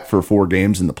his back for 4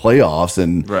 games in the playoffs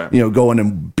and going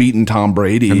and beating Tom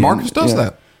Brady. And Marcus does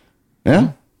that.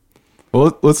 Yeah.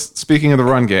 Well, speaking of the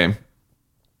run game,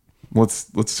 let's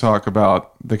talk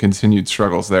about the continued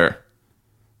struggles there.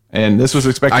 And this was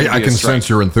expected. I can sense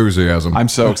your enthusiasm. I'm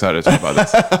so excited to talk about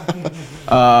this.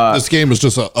 This game is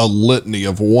just a litany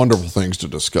of wonderful things to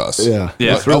discuss. Yeah.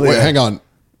 Yeah. Wait, really hang on.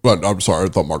 But I'm sorry. I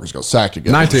thought Marcus got sacked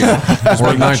again. 19.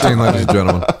 We're 19, ladies and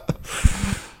gentlemen.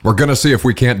 We're going to see if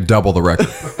we can't double the record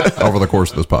over the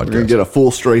course of this podcast. We're going to get a full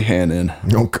Strahan in.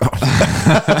 Oh, God.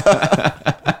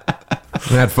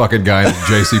 That fucking guy in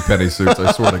JCPenney suits,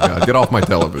 I swear to God. Get off my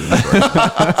television.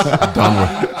 I'm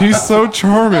done with He's so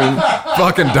charming.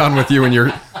 fucking done with you and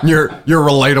your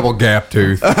relatable gap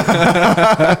tooth.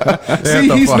 See,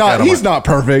 he's not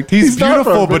perfect. He's not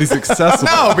beautiful, perfect. but he's accessible.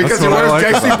 No, because That's he what I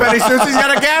wears like about him. JCPenney suits. He's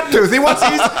got a gap tooth.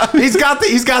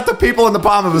 He's got the people in the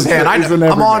palm of his hand.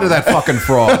 I'm on to that fucking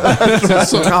fraud.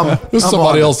 There's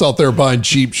somebody else out there buying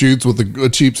cheap suits with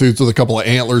a couple of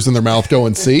antlers in their mouth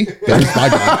going, see? There's my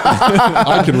guy.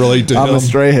 I can relate to I'm him. a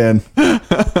Strahan.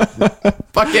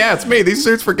 Fuck yeah, it's me. These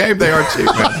suits for game day aren't cheap,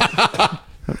 man.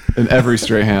 In every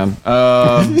straight hand.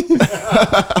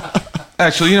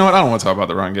 Actually, you know what? I don't want to talk about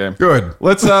the run game. Good.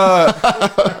 Let's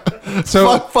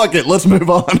Fuck it. Let's move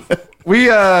on. we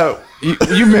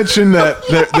you mentioned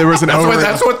that there was an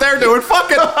That's what they're doing. Fuck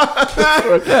it.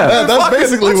 That's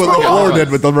basically what move LaFleur on.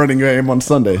 did with the running game on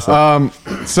Sunday. So.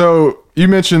 So you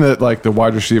mentioned that like the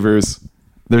wide receivers,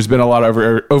 there's been a lot of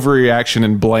overreaction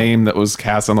and blame that was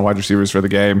cast on the wide receivers for the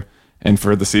game and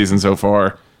for the season so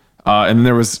far. And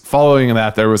there was following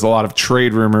that, there was a lot of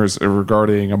trade rumors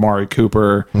regarding Amari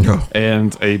Cooper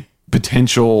and a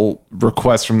potential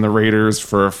request from the Raiders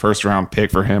for a first round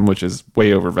pick for him, which is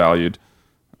way overvalued.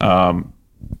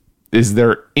 Is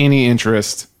there any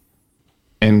interest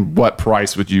in what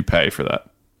price would you pay for that?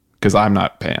 Because I'm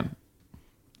not paying.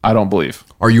 I don't believe.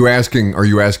 Are you asking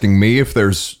me if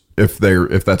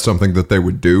that's something that they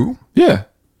would do? Yeah.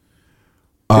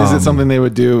 Is it something they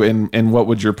would do, and what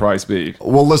would your price be?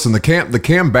 Well, listen, the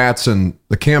Cam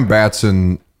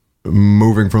Batson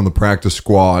moving from the practice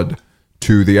squad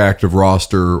to the active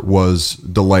roster was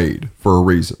delayed for a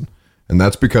reason, and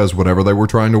that's because whatever they were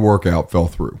trying to work out fell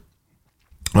through.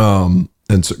 And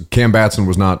And so Cam Batson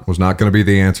was not going to be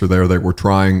the answer there. They were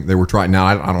trying. Now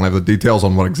I don't have the details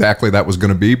on what exactly that was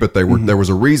going to be, but they were. There was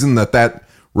a reason that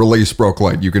release broke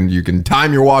late. You can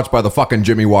time your watch by the fucking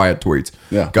Jimmy Wyatt tweets.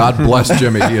 Yeah. God bless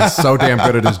Jimmy. He is so damn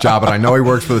good at his job, and I know he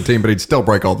works for the team, but he'd still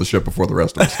break all the shit before the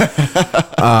rest of us.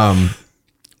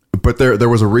 But there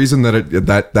was a reason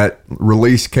that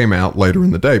release came out later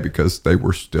in the day, because they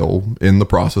were still in the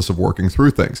process of working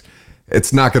through things.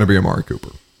 It's not going to be Amari Cooper.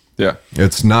 Yeah.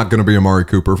 It's not going to be Amari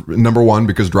Cooper. Number one,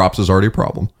 because drops is already a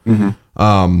problem.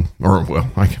 I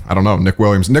don't know. Nick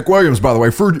Williams. Nick Williams, by the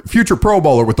way, future Pro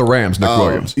Bowler with the Rams. Nick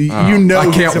Williams. You know, I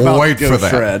can't he's about wait to go for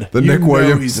that. shred. The You Nick know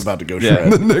Williams. he's about to go Yeah.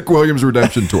 shred. The Nick Williams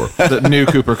redemption tour. The new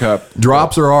Cooper Cup.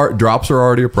 Drops are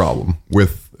already a problem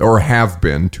or have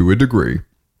been to a degree.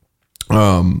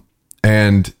 And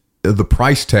the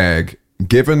price tag,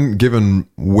 given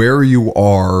where you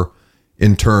are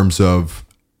in terms of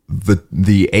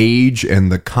the age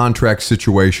and the contract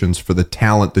situations for the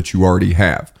talent that you already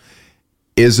have,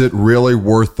 is it really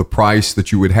worth the price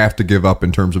that you would have to give up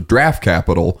in terms of draft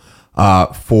capital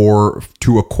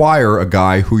to acquire a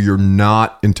guy who you're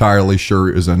not entirely sure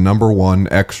is a number one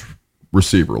X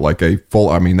receiver, like a full?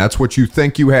 I mean, that's what you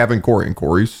think you have in Corey, and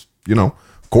Corey's,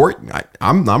 Corey,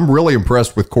 I'm really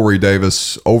impressed with Corey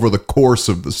Davis over the course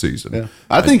of the season. Yeah.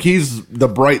 I think he's the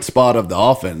bright spot of the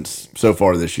offense so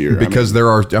far this year. Because there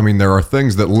are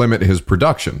things that limit his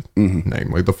production,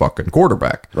 namely the fucking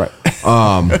quarterback. Right.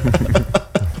 I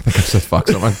think I said fuck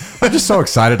someone. I'm just so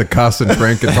excited to cuss and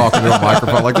drink and talk into a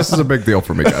microphone. Like, this is a big deal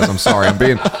for me, guys. I'm sorry. I'm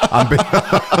being over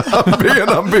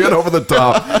the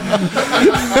top.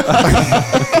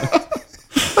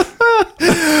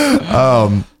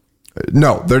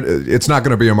 No, it's not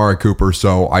going to be Amari Cooper,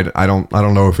 so I don't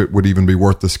know if it would even be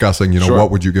worth discussing. Sure.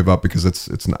 What would you give up, because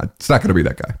it's not going to be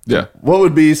that guy. Yeah. What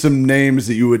would be some names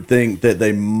that you would think that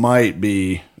they might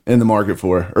be in the market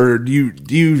for, or do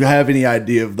you have any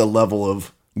idea of the level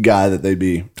of guy that they'd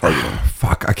be targeting?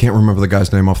 Fuck, I can't remember the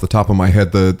guy's name off the top of my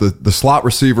head. The slot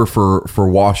receiver for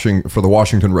the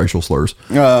Washington racial slurs.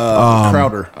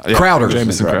 Crowder. Crowder.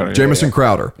 Jamison Crowder. Jamison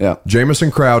Crowder. Yeah.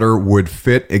 Jamison Crowder would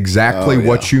fit exactly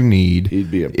what you need.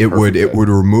 He'd be a it would perfect it would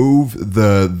remove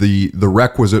the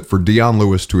requisite for Dion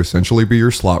Lewis to essentially be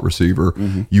your slot receiver.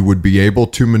 You would be able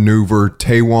to maneuver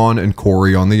Taywan and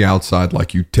Corey on the outside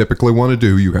like you typically want to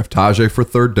do. You have Tajay for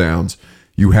third downs.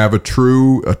 You have a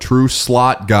true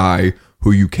slot guy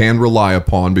who you can rely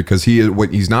upon, because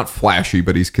he's not flashy,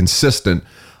 but he's consistent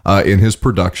in his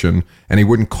production, and he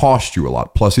wouldn't cost you a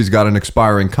lot. Plus, he's got an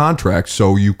expiring contract,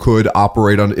 so you could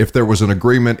operate on, if there was an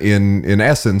agreement in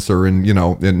essence, or in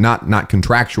not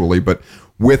contractually, but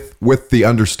with the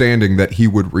understanding that he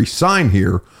would re-sign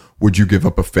here. Would you give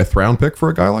up a 5th round pick for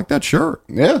a guy like that? Sure.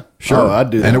 Yeah. Sure. Oh,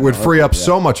 I'd do that. And it would free up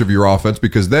so much of your offense,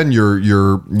 because then your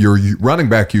running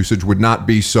back usage would not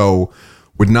be so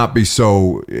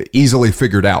easily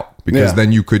figured out, because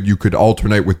then you could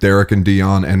alternate with Derek and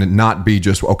Dion, and it not be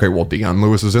just, okay, well, Dion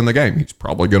Lewis is in the game, he's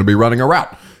probably going to be running a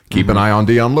route. Keep an eye on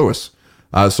Dion Lewis.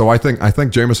 So I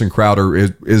think Jamison Crowder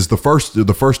is the first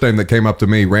name that came up to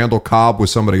me. Randall Cobb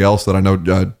was somebody else that I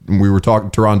know. We were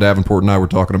talking. Teron Davenport and I were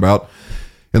talking about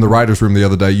in the writer's room the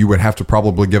other day. You would have to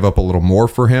probably give up a little more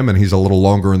for him, and he's a little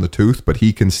longer in the tooth, but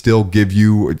he can still give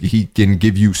you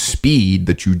speed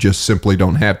that you just simply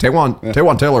don't have.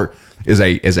 Taywan Taylor is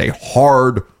a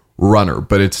hard runner,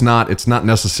 but it's not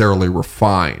necessarily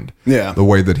refined. Yeah. The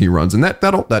way that he runs, and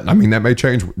that may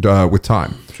change with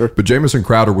time. Sure. But Jamison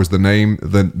Crowder was the name,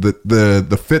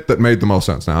 the fit that made the most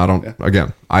sense. Now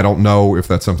I don't know if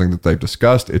that's something that they've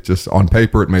discussed. It just, on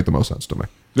paper, it made the most sense to me.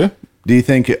 Yeah.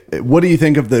 What do you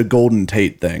think of the Golden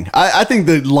Tate thing? I think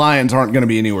the Lions aren't going to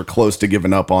be anywhere close to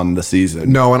giving up on the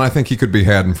season. No, and I think he could be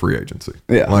had in free agency.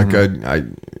 Yeah. Like I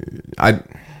can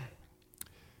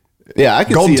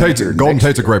Golden see him Tate's here Golden next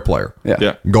Tate's a year. great player.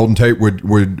 Yeah. Golden Tate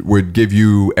would give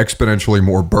you exponentially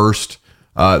more burst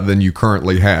than you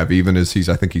currently have, even as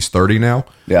I think he's 30 now.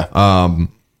 Yeah.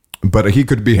 But he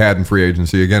could be had in free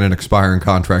agency. Again, an expiring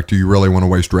contract. Do you really want to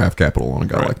waste draft capital on a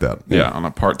guy like that? Yeah, on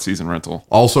a part season rental.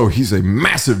 Also, he's a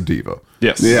massive diva.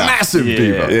 Yes. Yeah. Massive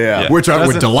diva. Yeah. Which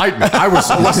would delight me. I would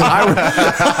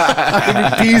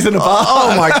Peas in a pot.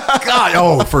 Oh my God.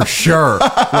 Oh, for sure.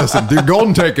 Listen, dude,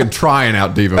 Golden Tate can try and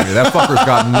out diva me. That fucker's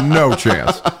got no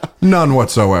chance. None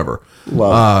whatsoever.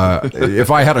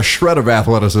 If I had a shred of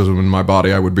athleticism in my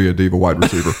body, I would be a diva wide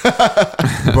receiver.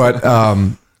 But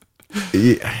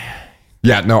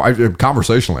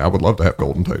conversationally, I would love to have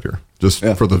Golden Tate here. Just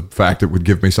for the fact it would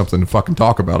give me something to fucking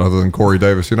talk about other than Corey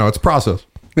Davis. It's a process.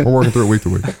 We're working through it week to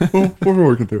week. We're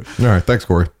working through it. All right. Thanks,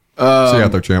 Corey. See you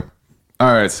out there, champ.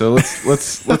 All right, so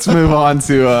let's move on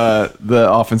to the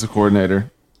offensive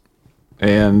coordinator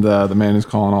and the man who's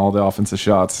calling all the offensive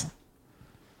shots.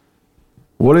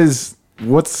 What is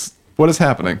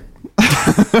happening?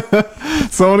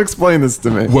 Someone explain this to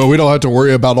me. Well, we don't have to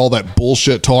worry about all that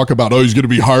bullshit talk about, he's going to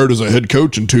be hired as a head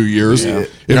coach in 2 years. Yeah.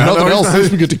 If nothing else, at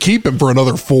least we get to keep him for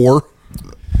another 4.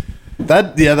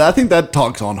 I think that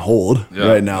talk's on hold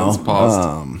right now. It's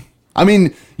paused. I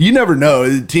mean, you never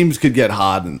know. Teams could get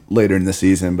hot later in the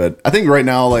season, but I think right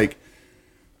now, like,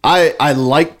 I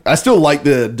still like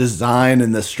the design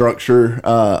and the structure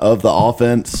of the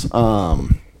offense. I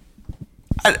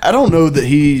don't know that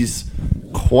he's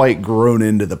quite grown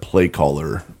into the play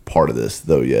caller part of this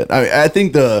though yet. I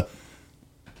think the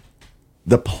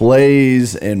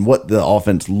plays and what the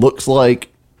offense looks like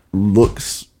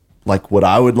what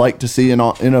I would like to see an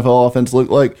NFL offense look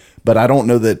like, but I don't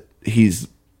know that he's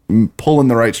pulling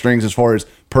the right strings as far as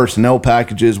personnel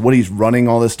packages, what he's running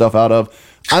all this stuff out of.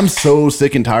 I'm so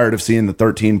sick and tired of seeing the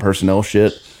 13 personnel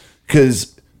shit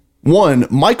because, one,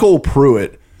 Michael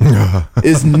Pruitt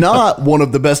is not one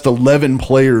of the best 11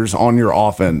 players on your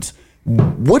offense.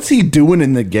 What's he doing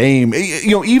in the game?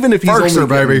 You know, even if he's Ferkser,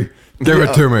 baby. Give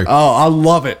it to me. Oh, I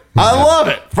love it. I love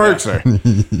it.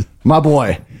 Ferkser. My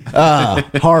boy.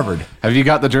 Harvard. Have you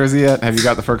got the jersey yet? Have you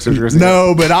got the Ferkser jersey?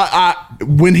 No, but I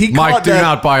when he Mike, caught do that,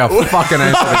 not buy a fucking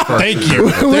Anthony Ferkser. Thank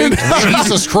you.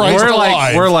 Jesus Christ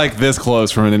alive. We're like this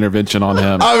close from an intervention on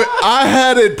him. I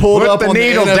had it pulled Put up the on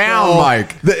needle the NFL, down,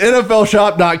 Mike. The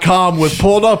NFLshop.com was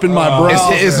pulled up in my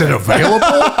browser. Is it available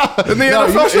in the No,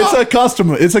 NFL shop?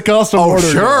 It's a custom order.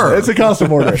 sure. It's a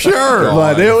custom order. Sure.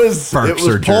 But it was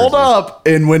Ferkser pulled jersey. up,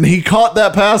 and when he caught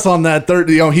that pass on that third,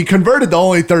 he converted the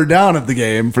only third down of the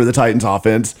game for the Titans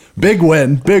offense. Big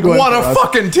win. What for a us.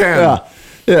 fuking 10. Yeah.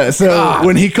 Yeah, so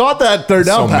when he caught that third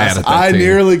down So mad pass, at that I team.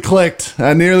 nearly clicked.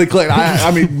 I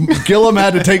mean, Gillum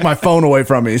had to take my phone away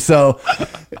from me. So, Like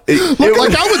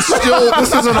I would still.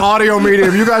 This is an audio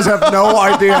medium. You guys have no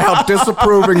idea how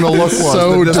disapproving the look was.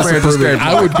 So that this man just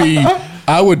disapproving. gave.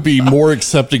 I would be more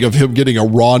accepting of him getting a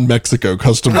Ron Mexico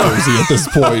custom jersey at this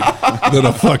point than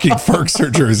a fucking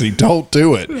Ferkser jersey. Don't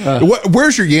do it.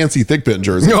 Where's your Yancey Thickpin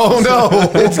jersey? Oh, no.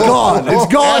 it's gone. It's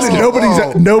gone.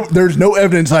 And there's no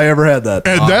evidence I ever had that.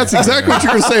 And that's exactly what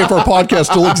you're going to say if our podcast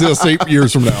still exists 8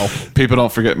 years from now. People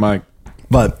don't forget Mike.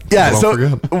 But yeah,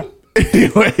 Don't so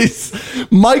anyways,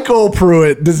 Michael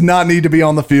Pruitt does not need to be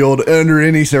on the field under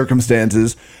any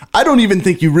circumstances. I don't even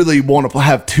think you really want to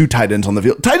have 2 tight ends on the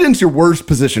field. Tight end's your worst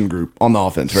position group on the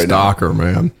offense right now. Stalker,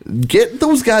 man. Get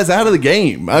those guys out of the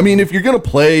game. I mean, if you're going to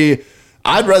play,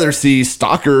 I'd rather see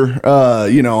Stalker,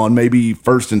 on maybe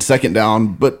first and second down,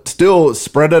 but still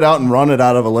spread it out and run it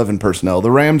out of 11 personnel.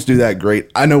 The Rams do that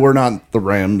great. I know we're not the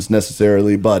Rams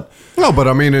necessarily, but No, but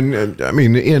I mean,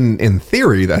 in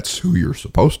theory, that's who you're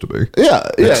supposed to be. yeah.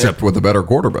 Except with a better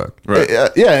quarterback. Right.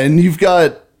 Yeah, and you've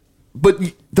got, but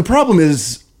the problem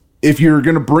is if you're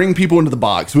going to bring people into the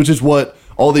box, which is what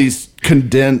all these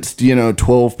condensed,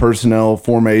 12 personnel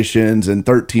formations and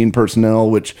 13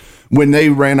 personnel, which when they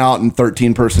ran out in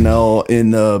 13 personnel in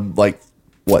the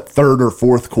third or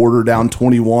fourth quarter down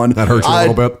 21, That hurts you a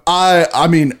little bit? I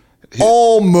mean,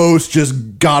 almost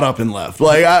just got up and left.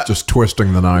 Just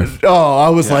twisting the knife. I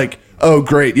was like, oh,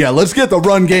 great. Yeah, let's get the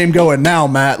run game going now,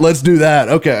 Matt. Let's do that.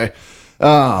 Okay.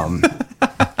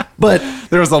 But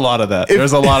There was a lot of that. There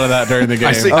was a lot of that during the game.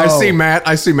 I see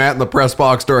Matt in the press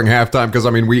box during halftime because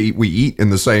I mean we eat in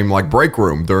the same break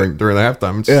room during the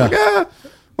halftime. It's just like,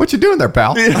 what you doing there,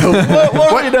 pal?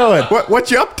 what are you doing?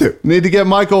 What you up to? Need to get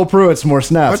Michael Pruitt some more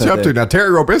snaps. What you up to now?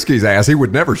 Terry Robisky's ass. He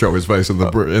would never show his face in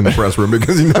the press room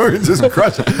because he knows he'd just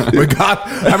crush it. But God,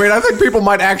 I mean, I think people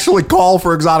might actually call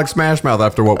for exotic smash mouth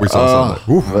after what we saw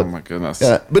Sunday. Oof. Oh my goodness.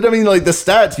 Yeah, but I mean, the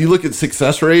stats. You look at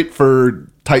success rate for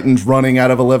Titans running out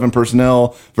of 11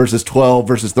 personnel versus 12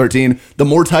 versus 13. The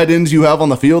more tight ends you have on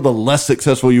the field, the less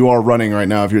successful you are running right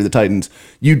now if you're the Titans.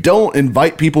 You don't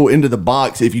invite people into the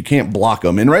box if you can't block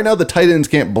them. And right now the tight ends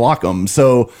can't block them.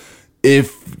 So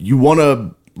if you want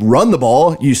to run the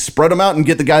ball, you spread them out and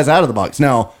get the guys out of the box.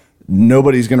 Now,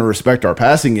 nobody's going to respect our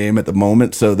passing game at the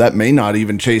moment, so that may not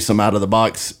even chase them out of the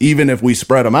box, even if we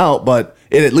spread them out, but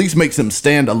it at least makes them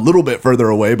stand a little bit further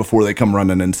away before they come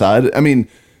running inside. I mean,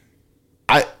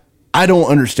 I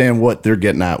don't understand what they're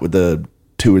getting at with the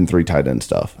 2 and 3 tight end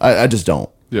stuff. I just don't.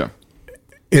 Yeah.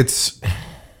 It's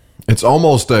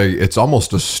almost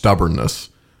a stubbornness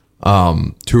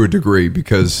to a degree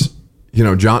because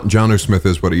Jonnu Smith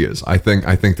is what he is. I think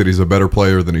that he's a better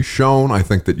player than he's shown. I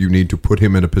think that you need to put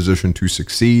him in a position to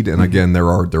succeed. And again, there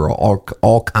are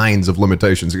all kinds of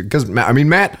limitations because Matt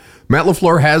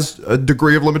LaFleur has a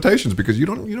degree of limitations because you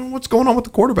don't know what's going on with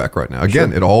the quarterback right now.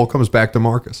 Again, It all comes back to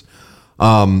Marcus.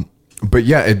 But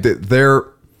yeah,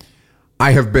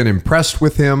 I have been impressed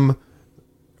with him.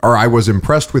 Or I was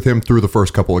impressed with him through the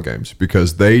first couple of games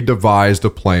because they devised a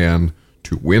plan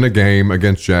to win a game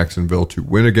against Jacksonville, to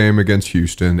win a game against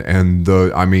Houston, and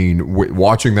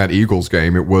watching that Eagles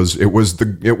game, it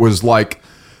was like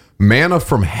manna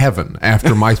from heaven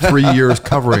after my 3 years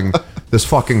covering this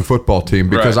fucking football team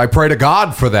because I pray to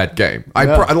God for that game.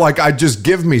 I just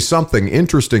give me something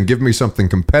interesting, give me something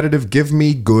competitive, give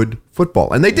me good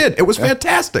football, and they did. It was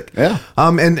fantastic. Yeah.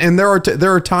 And there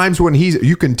are times when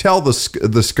you can tell the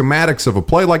schematics of a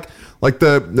play, like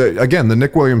the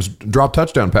Nick Williams drop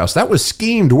touchdown pass. That was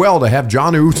schemed well to have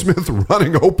Jonnu Smith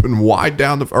running open wide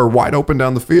open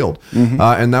down the field,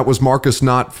 and that was Marcus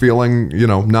not feeling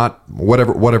not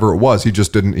whatever it was. He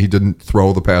just didn't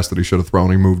throw the pass that he should have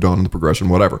thrown. He moved on in the progression,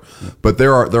 whatever. But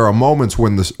there are moments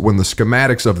when the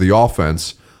schematics of the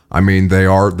offense, they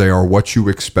are what you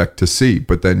expect to see.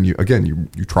 But then you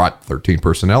trot 13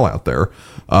 personnel out there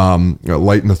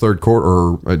late in the third quarter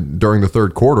or during the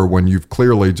third quarter when you've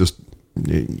clearly just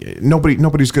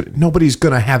nobody's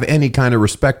going to have any kind of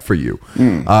respect for you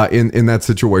in that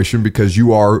situation because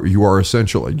you are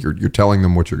essentially you're telling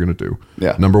them what you're going to do.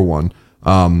 Yeah. Number one.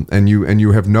 And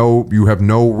you have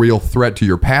no real threat to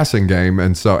your passing game,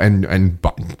 and so and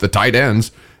the tight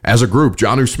ends as a group,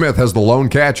 Jonnu Smith has the lone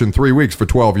catch in 3 weeks for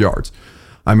 12 yards.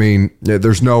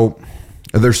 There's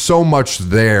so much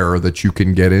there that you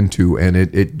can get into, and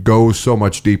it goes so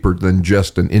much deeper than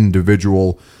just an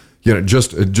individual.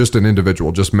 Just an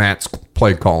individual, just Matt's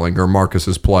play calling or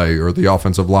Marcus's play or the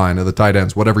offensive line or the tight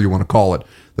ends, whatever you want to call it.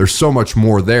 There's so much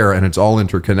more there, and it's all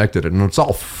interconnected, and it's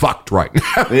all fucked right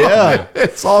now. Yeah.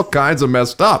 It's all kinds of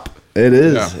messed up. It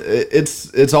is. Yeah.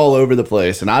 It's all over the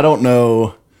place, and I don't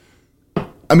know.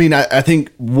 I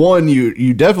think one,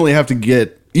 you definitely have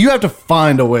to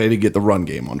find a way to get the run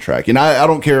game on track, and I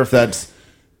don't care if that's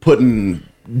putting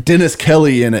Dennis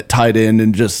Kelly in at tight end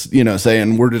and just,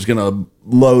 saying we're just going to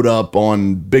load up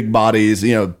on big bodies,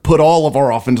 put all of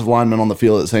our offensive linemen on the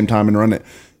field at the same time and run it.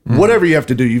 Mm-hmm. Whatever you have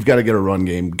to do, you've got to get a run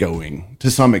game going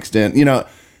to some extent.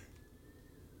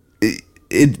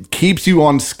 It keeps you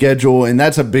on schedule, and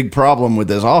that's a big problem with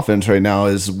this offense right now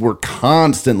is we're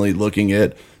constantly looking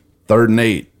at 3rd and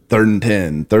 8, 3rd and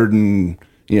 10, 3rd and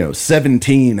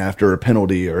 17 after a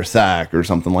penalty or a sack or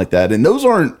something like that. And those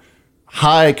aren't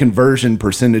high conversion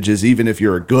percentages, even if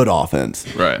you're a good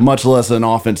offense, right? Much less an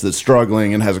offense that's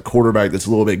struggling and has a quarterback that's a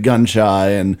little bit gun shy.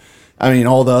 And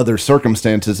all the other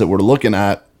circumstances that we're looking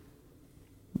at,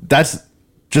 that's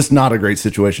just not a great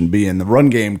situation to be in. The run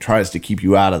game tries to keep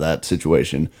you out of that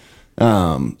situation.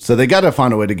 So they got to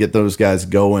find a way to get those guys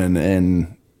going.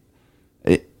 And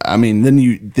then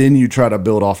you try to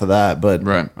build off of that. But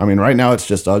right. Right now it's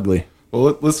just ugly.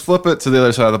 Well, let's flip it to the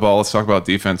other side of the ball. Let's talk about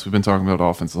defense. We've been talking about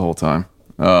offense the whole time.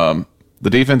 The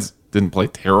defense didn't play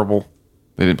terrible.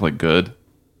 They didn't play good,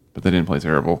 but they didn't play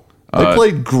terrible. They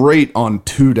played great on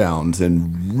 2 downs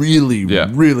and really,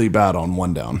 really bad on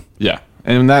 1 down. Yeah,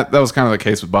 and that was kind of the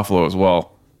case with Buffalo as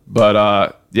well.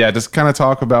 But, just kind of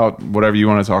talk about whatever you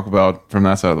want to talk about from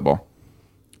that side of the ball.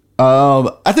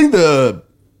 I think the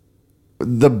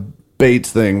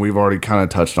Bates thing we've already kind of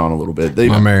touched on a little bit.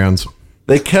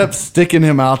 They kept sticking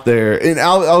him out there. And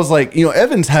I was like,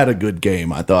 Evans had a good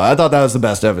game, I thought. I thought that was the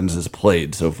best Evans has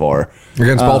played so far.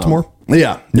 Against Baltimore?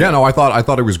 Yeah. Yeah, no, I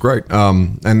thought it was great.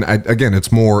 Again,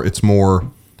 it's more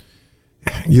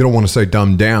you don't want to say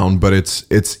dumbed down, but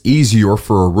it's easier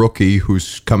for a rookie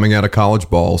who's coming out of college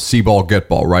ball, see ball, get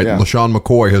ball, right? Yeah. LaShawn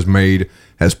McCoy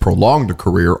has prolonged a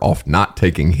career off not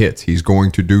taking hits. He's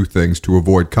going to do things to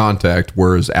avoid contact,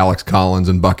 whereas Alex Collins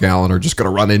and Buck Allen are just going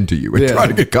to run into you and try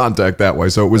to get contact that way.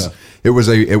 So it was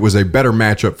a better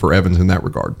matchup for Evans in that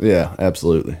regard. Yeah,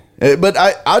 absolutely. But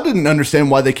I didn't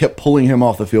understand why they kept pulling him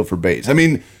off the field for Bates.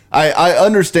 I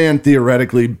understand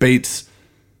theoretically Bates,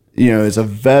 is a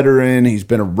veteran. He's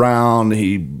been around.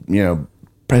 He,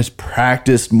 has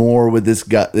practiced more with this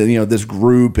guy, this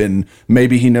group, and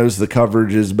maybe he knows the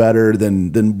coverage is better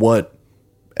than what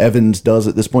Evans does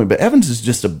at this point. But Evans is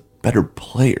just a better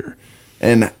player,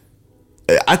 and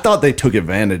I thought they took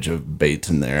advantage of Bates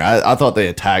in there. I thought they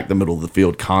attacked the middle of the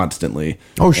field constantly.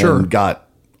 Oh, sure, and got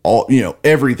all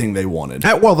everything they wanted.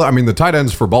 Well, the tight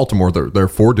ends for Baltimore, they're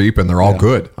 4 deep and they're all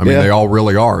good. They all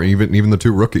really are. Even the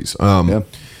 2 rookies.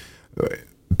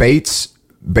 Bates.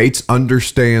 Bates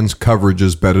understands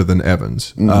coverages better than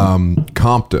Evans.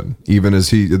 Compton, even as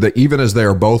they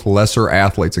are both lesser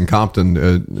athletes, and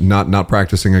Compton not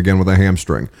practicing again with a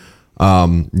hamstring.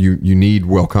 You need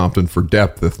Will Compton for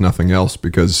depth, if nothing else,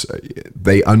 because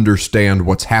they understand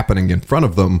what's happening in front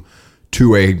of them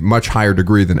to a much higher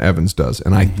degree than Evans does.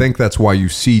 And I think that's why you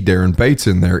see Darren Bates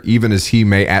in there, even as he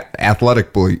may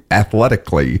athletically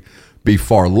be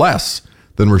far less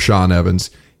than Rashaan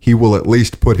Evans. He will at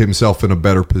least put himself in a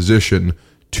better position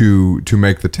to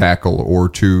make the tackle, or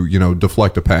to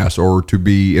deflect a pass, or to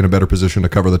be in a better position to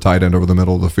cover the tight end over the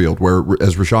middle of the field.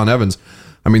 Whereas Rashaan Evans,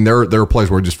 I mean, there are plays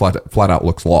where he just flat out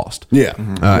looks lost. Yeah,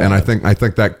 and I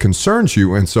think that concerns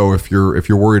you. And so if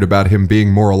you're worried about him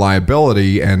being more a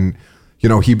liability, and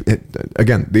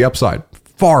the upside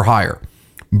far higher,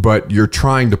 but you're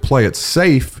trying to play it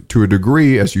safe to a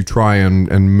degree as you try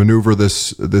and maneuver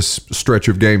this stretch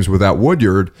of games without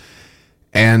Woodyard.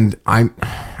 And I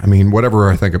mean, whatever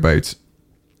I think of Bates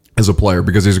as a player,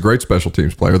 because he's a great special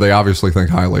teams player, they obviously think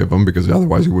highly of him, because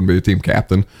otherwise he wouldn't be a team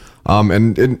captain.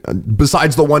 And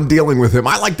besides the one dealing with him,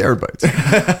 I like Darren Bates.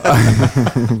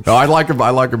 No, I like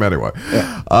him anyway.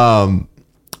 Yeah.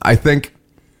 I think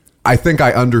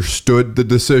I understood the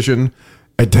decision.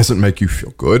 It doesn't make you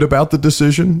feel good about the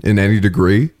decision in any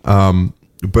degree.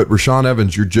 But Rashaan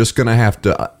Evans, you're just going to have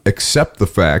to accept the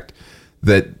fact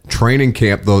that training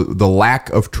camp, the lack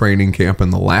of training camp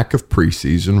and the lack of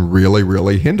preseason really,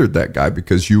 really hindered that guy,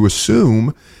 because you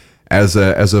assume as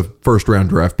a first round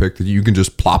draft pick that you can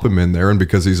just plop him in there, and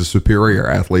because he's a superior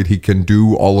athlete, he can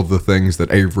do all of the things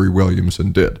that Avery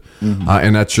Williamson did.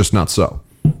 And that's just not so.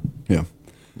 Yeah.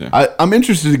 I'm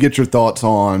interested to get your thoughts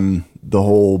on the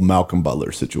whole Malcolm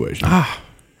Butler situation.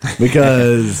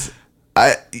 Because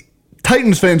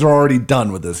Titans fans are already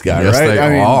done with this guy, yes, right?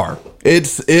 They are.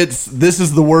 This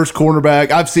is the worst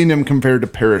cornerback. I've seen him compared to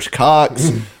Parrish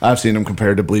Cox. I've seen him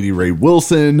compared to Bleedy Ray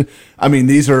Wilson. I mean,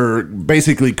 these are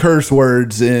basically curse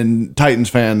words in Titans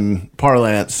fan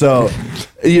parlance. So,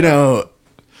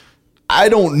 I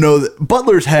don't know that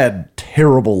Butler's had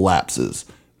terrible lapses,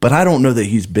 but I don't know that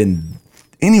he's been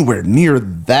anywhere near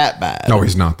that bad. No,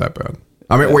 he's not that bad.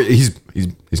 I mean, wait, he's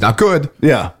not good.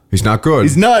 Yeah. He's not good.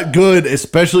 He's not good,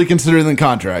 especially considering the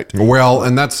contract. Well,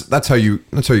 and that's how you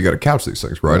got to couch these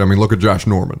things, right? I mean, look at Josh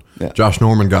Norman. Yeah. Josh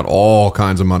Norman got all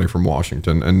kinds of money from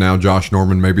Washington, and now Josh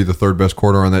Norman may be the third best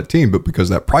corner on that team, but because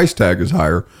that price tag is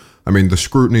higher, I mean, the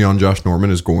scrutiny on Josh Norman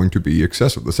is going to be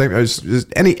excessive. The same as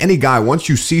any guy, once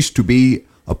you cease to be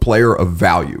a player of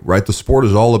value, right? The sport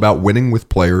is all about winning with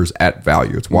players at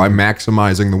value. It's why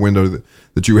maximizing the window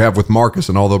that you have with Marcus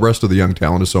and all the rest of the young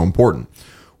talent is so important.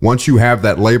 Once you have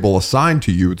that label assigned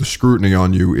to you, the scrutiny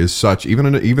on you is such,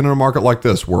 even in a market like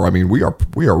this, where, I mean, we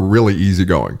are really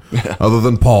easygoing, other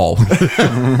than Paul.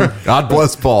 God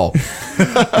bless Paul.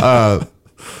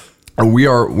 We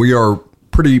are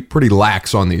pretty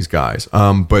lax on these guys.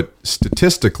 But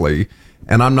statistically,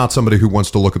 and I'm not somebody who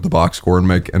wants to look at the box score and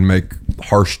make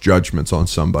harsh judgments on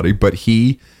somebody, but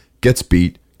he gets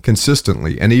beat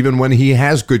consistently. And even when he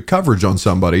has good coverage on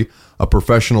somebody, a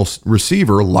professional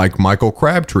receiver like Michael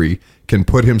Crabtree can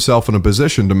put himself in a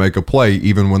position to make a play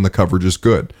even when the coverage is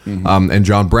good. And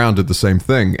John Brown did the same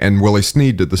thing, and Willie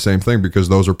Snead did the same thing, because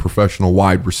those are professional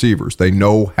wide receivers. They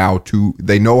know how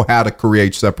to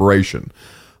create separation.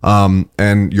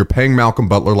 And you're paying Malcolm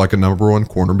Butler like a number one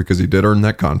corner, because he did earn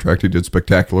that contract. He did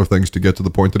spectacular things to get to the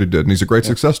point that he did, and he's a great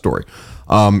success story.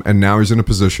 And now he's in a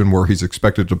position where he's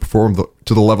expected to perform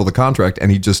to the level of the contract, and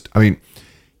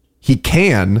he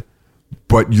can,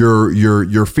 but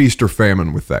you're feast or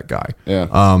famine with that guy. Yeah.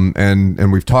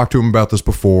 And we've talked to him about this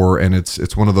before, and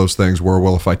it's one of those things where,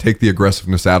 well, if I take the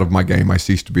aggressiveness out of my game, I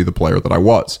cease to be the player that I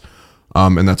was.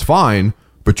 And that's fine.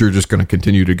 But you're just going to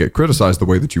continue to get criticized the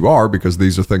way that you are, because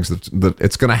these are things that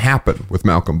it's going to happen with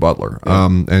Malcolm Butler.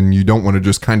 And you don't want to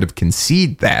just kind of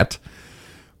concede that,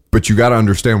 but you got to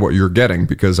understand what you're getting,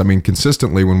 because, I mean,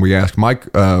 consistently when we ask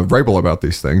Mike Vrabel about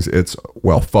these things, it's,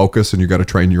 well, focus, and you got to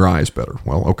train your eyes better.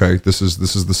 Well, okay, this is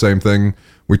the same thing.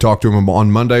 We talked to him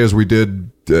on Monday as we did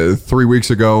 3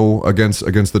 weeks ago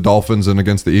against the Dolphins and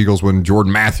against the Eagles, when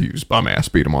Jordan Matthews bum ass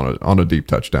beat him on a deep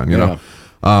touchdown. You know,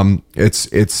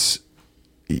 it's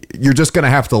you're just going to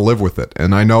have to live with it.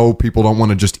 And I know people don't want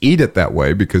to just eat it that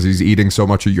way, because he's eating so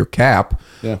much of your cap.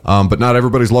 Yeah. But not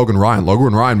everybody's Logan Ryan.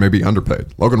 Logan Ryan may be underpaid.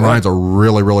 Logan Ryan's a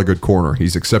really, really good corner.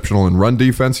 He's exceptional in run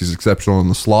defense. He's exceptional in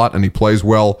the slot, and he plays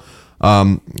well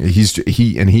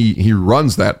He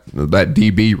runs that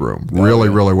DB room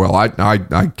really well.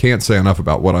 I can't say enough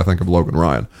about what I think of Logan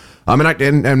Ryan. I mean,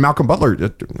 and Malcolm Butler.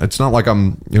 It's not like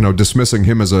I'm dismissing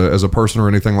him as a person or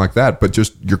anything like that. But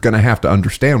just you're going to have to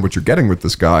understand what you're getting with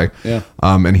this guy. Yeah.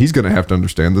 And he's going to have to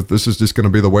understand that this is just going to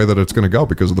be the way that it's going to go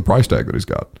because of the price tag that he's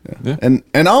got. Yeah. And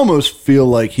I almost feel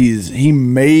like he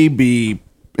may be,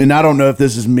 and I don't know if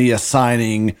this is me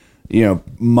assigning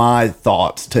my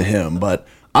thoughts to him, but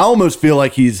I almost feel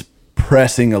like he's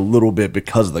pressing a little bit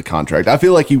because of the contract. I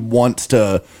feel like he wants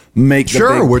to make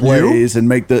the big plays and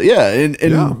make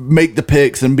make the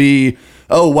picks and be,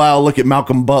 oh wow, look at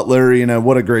Malcolm Butler,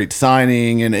 what a great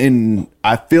signing. And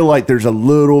I feel like there's a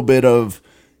little bit of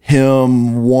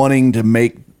him wanting to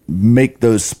make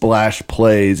those splash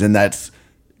plays, and that's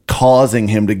causing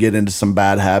him to get into some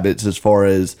bad habits as far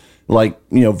as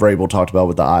Vrabel talked about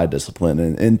with the eye discipline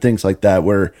and things like that,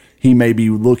 where he may be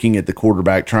looking at the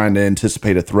quarterback trying to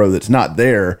anticipate a throw that's not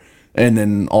there, and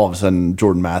then all of a sudden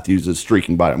Jordan Matthews is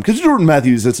streaking by him. Because Jordan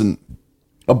Matthews isn't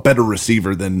a better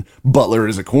receiver than Butler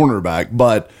as a cornerback,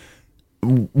 but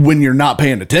when you're not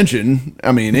paying attention,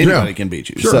 I mean, anybody can beat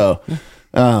you. Sure. So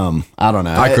I don't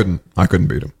know. I couldn't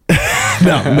beat him.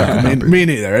 No, me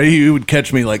neither. He would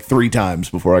catch me like 3 times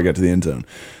before I got to the end zone.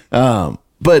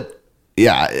 But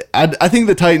yeah, I think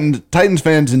the Titans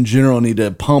fans in general need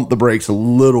to pump the brakes a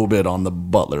little bit on the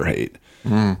Butler hate,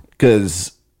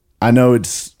 because I know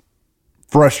it's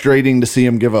frustrating to see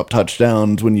him give up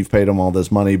touchdowns when you've paid him all this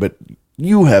money, but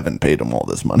you haven't paid him all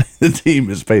this money. The team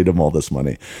has paid him all this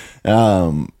money.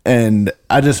 And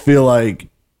I just feel like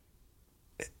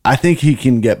I think he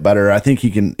can get better. I think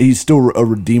he's still a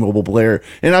redeemable player.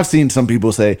 And I've seen some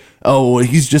people say, oh,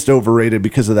 he's just overrated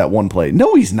because of that one play.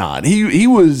 No, he's not. He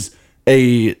was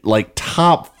a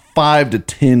top 5 to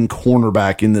 10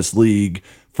 cornerback in this league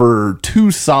for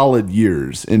 2 solid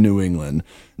years in New England.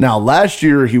 Now, last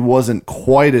year he wasn't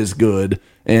quite as good,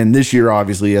 and this year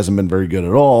obviously he hasn't been very good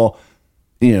at all.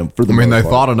 They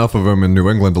thought enough of him in New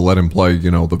England to let him play,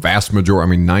 the vast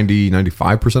majority,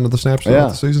 95% of the snaps throughout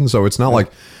the season. So it's not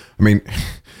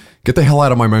get the hell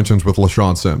out of my mentions with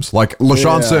LaShawn Sims.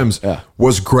 LaShawn Sims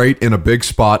was great in a big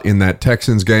spot in that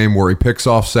Texans game where he picks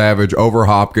off Savage over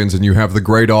Hopkins, and you have the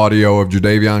great audio of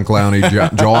Jadeveon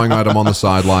Clowney jawing at him on the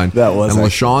sideline.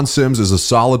 LaShawn Sims is a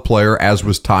solid player, as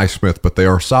was Ty Smith, but they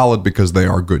are solid because they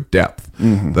are good depth.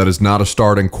 Mm-hmm. That is not a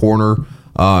starting corner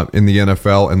in the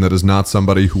NFL, and that is not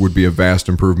somebody who would be a vast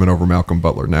improvement over Malcolm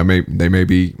Butler. Now, they may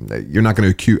be. You're not going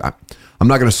to accuse. I'm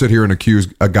not going to sit here and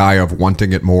accuse a guy of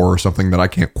wanting it more or something that I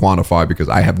can't quantify, because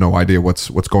I have no idea what's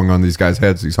going on in these guys'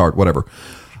 heads, these heart, whatever.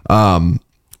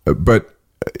 But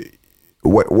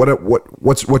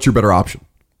what's your better option?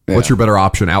 Yeah. What's your better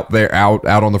option out there, out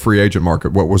on the free agent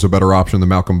market? What was a better option than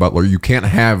Malcolm Butler? You can't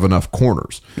have enough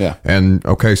corners. Yeah. And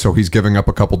okay, so he's giving up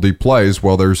a couple deep plays.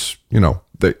 Well, there's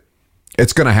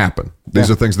it's going to happen.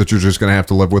 These are things that you're just going to have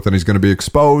to live with, and he's going to be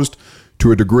exposed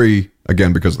to a degree,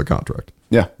 again, because of the contract.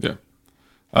 Yeah. Yeah.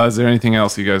 Is there anything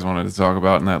else you guys wanted to talk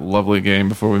about in that lovely game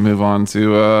before we move on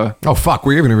to... Oh, fuck.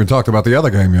 We haven't even talked about the other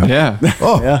game yet. Yeah.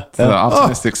 The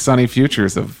optimistic sunny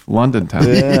futures of London Town.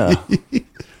 Yeah.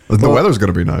 The weather's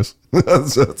going to be nice.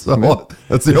 That's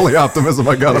the only optimism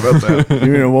I got about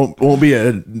that. Won't be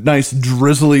a nice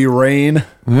drizzly rain.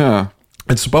 Yeah.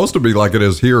 It's supposed to be like it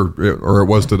is here, or it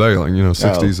was today,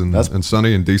 60s and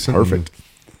sunny and decent. Perfect.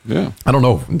 Yeah. I don't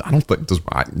know. I don't think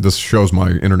this shows my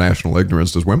international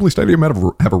ignorance. Does Wembley Stadium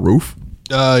have a roof?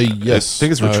 Yes. I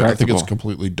think it's retractable. I think it's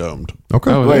completely domed.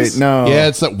 Okay. Oh, Wait, no. Yeah,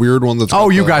 it's that weird one that's... Oh,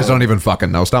 you guys don't even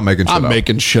fucking know. Stop making shit up. I'm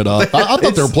making shit up. I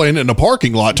thought they were playing it in a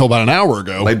parking lot until about an hour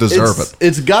ago. They deserve it.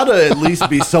 It's got to at least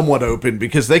be somewhat open,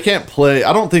 because they can't play...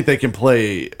 I don't think they can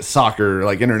play soccer,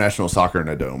 international soccer in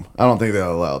a dome. I don't think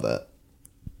they'll allow that.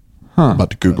 I'm about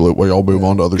to Google it while y'all move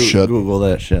on to other shit. Google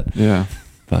that shit. Yeah.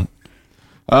 But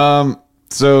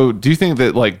so do you think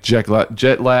that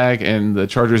jet lag and the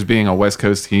Chargers being a West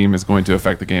Coast team is going to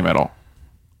affect the game at all?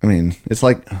 I mean, it's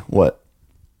what?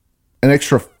 An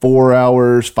extra 4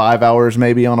 hours, 5 hours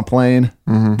maybe on a plane?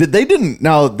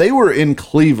 Mm-hmm. They were in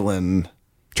Cleveland.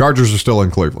 Chargers are still in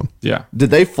Cleveland. Yeah.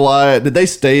 Did they fly? Did they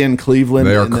stay in Cleveland?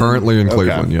 They are currently in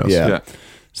Cleveland, yes. Yeah. Yeah.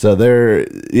 So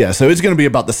so it's going to be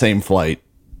about the same flight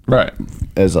Right.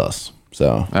 as us.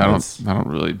 So I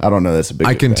don't know. That's a big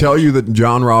I can advantage. tell you that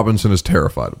John Robinson is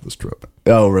terrified of this trip.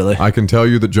 Oh, really? I can tell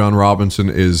you that John Robinson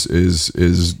is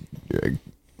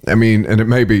I mean, and it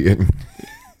may be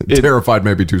terrified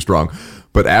may be too strong,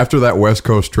 but after that West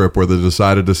Coast trip where they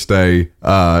decided to stay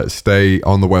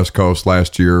on the West Coast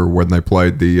last year when they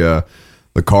played the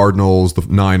Cardinals, the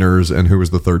Niners, and who was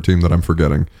the third team that I'm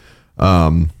forgetting?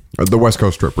 The West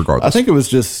Coast trip, regardless. I think it was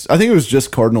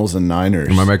just Cardinals and Niners.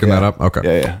 Am I making that up?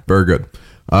 Okay. Yeah. Very good.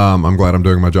 I'm glad I'm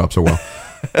doing my job so well.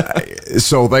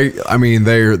 So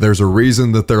there's a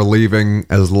reason that they're leaving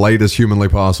as late as humanly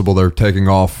possible. They're taking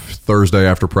off Thursday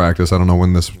after practice. I don't know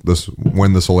when this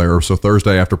will air. So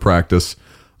Thursday after practice,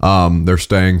 they're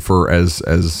staying for as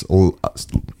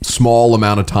small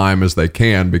amount of time as they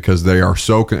can because they are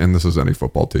so. And this is any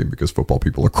football team because football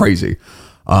people are crazy.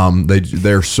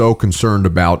 They're so concerned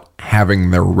about having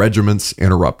their regiments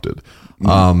interrupted.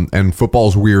 And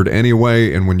football's weird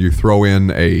anyway. And when you throw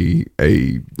in a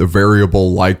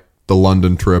variable like the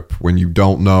London trip, when you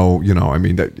don't know,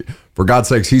 for God's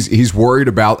sakes, he's worried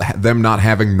about them not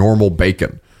having normal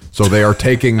bacon. So they are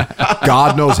taking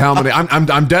God knows how many.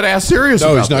 I'm dead ass serious. No,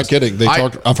 about he's not this. kidding.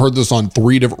 I've heard this on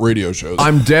 3 different radio shows.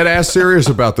 I'm dead ass serious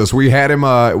about this. We had him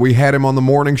on the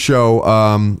morning show.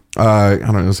 I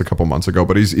don't know, it was a couple months ago,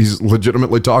 but he's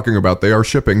legitimately talking about they are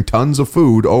shipping tons of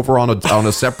food over on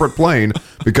a separate plane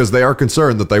because they are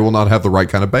concerned that they will not have the right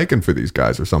kind of bacon for these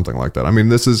guys or something like that. I mean,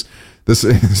 this is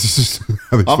just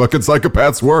how these fucking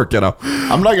psychopaths work.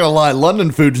 I'm not gonna lie,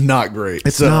 London food's not great.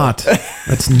 It's not.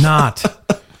 It's not.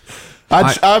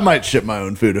 I might ship my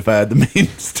own food if I had the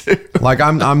means to. Like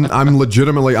I'm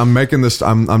legitimately making this.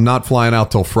 I'm not flying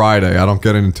out till Friday. I don't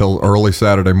get in until early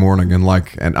Saturday morning, and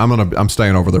I'm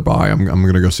staying over there. I'm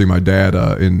gonna go see my dad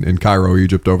in Cairo,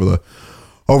 Egypt over the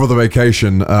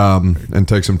vacation and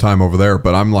take some time over there.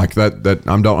 But I'm like that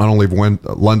I don't leave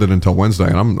London until Wednesday,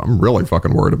 and I'm really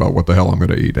fucking worried about what the hell I'm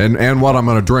going to eat and what I'm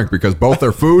going to drink because both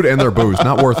their food and their booze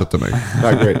not worth it to me.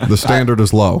 Not great. The standard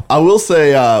is low. I will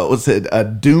say, what's it?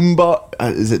 Doom Bar?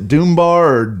 Is it Doom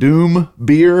Bar or Doom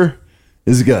Beer?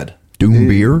 Is good. Doom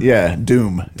beer? Yeah,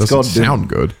 Doom. It's Doesn't called sound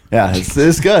Doom. good. Yeah, it's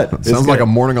good. It Sounds like a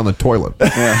morning on the toilet.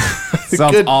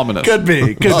 Sounds ominous. Could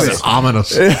be.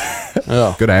 Ominous.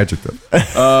 Yeah. Good adjective.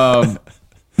 I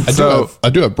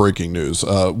do have breaking news.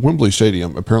 Wembley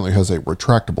Stadium apparently has a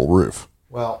retractable roof.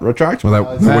 Well, Retractable.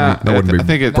 Well, that wouldn't I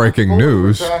think be it- breaking fully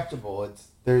news. retractable.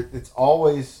 It's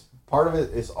always part of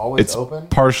it is always It's open.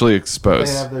 partially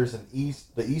exposed. There's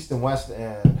the east and west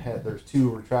end. There's 2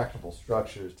 retractable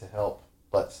structures to help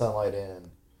let sunlight in.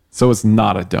 So it's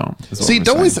not a dome. is what See, we're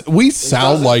don't saying. we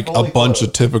sound doesn't like a fully bunch close.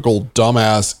 of typical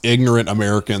dumbass, ignorant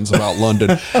Americans about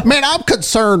London? Man, I'm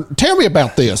concerned. Tell me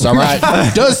about this, all right?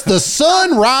 Does the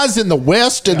sun rise in the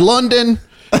west in London?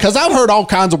 Because I've heard all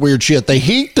kinds of weird shit. They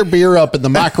heat their beer up in the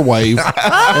microwave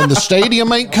and the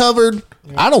stadium ain't covered.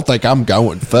 I don't think I'm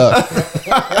going. Fuck.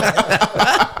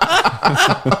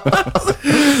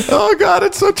 Oh God,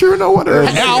 it's so true. No wonder.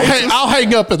 I'll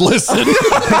hang up and listen.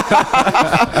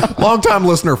 Long time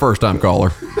listener, first time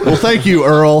caller. Well, thank you,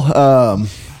 Earl.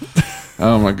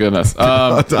 Oh my goodness.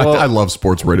 I love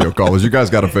sports radio callers. You guys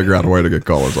got to figure out a way to get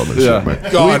callers on this Yeah. shit,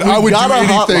 man. God, I would do got a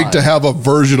anything hotline. to have a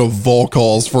version of vol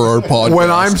calls for our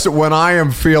podcast. When I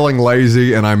am feeling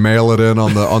lazy and I mail it in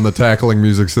on the Tackling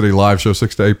Music City live show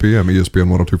 6 to 8 p.m. ESPN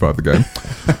 102.5 The Game.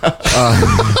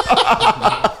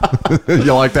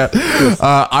 You like that?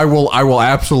 I will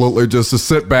absolutely just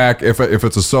sit back if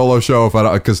it's a solo show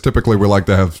because typically we like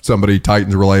to have somebody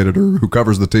Titans related or who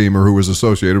covers the team or who is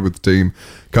associated with the team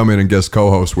come in and guest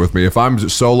co-host with me. If I'm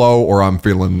just solo or I'm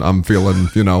feeling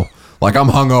like I'm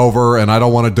hungover and I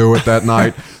don't want to do it that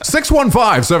night.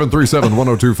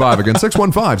 615-737-1025. Again,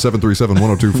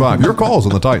 615-737-1025. Your calls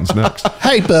on the Titans next.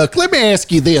 Hey, Buck, let me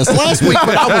ask you this. Last week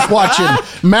when I was watching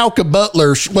Malcolm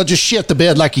Butler, just shit the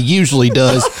bed like he usually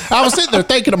does, I was sitting there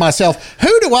thinking to myself,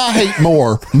 who do I hate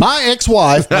more? My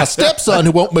ex-wife, my stepson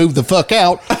who won't move the fuck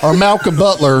out, or Malcolm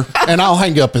Butler? And I'll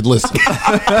hang up and listen.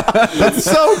 That's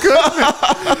so good, man.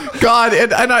 God,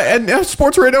 and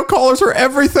sports radio callers are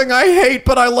everything I hate,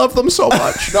 but I love them so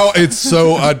much. No, it's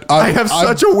so... I have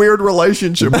such a weird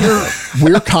relationship.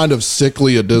 We're kind of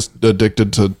sickly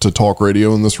addicted to talk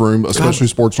radio in this room, especially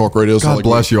sports talk radio. So God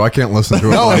bless you. I can't listen to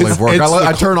it No, when I it's- leave work. it's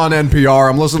I turn on NPR.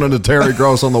 I'm listening to Terry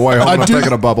Gross on the way home. I'm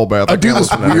taking a bubble bath. I do can't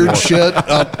this listen to that weird anymore. shit.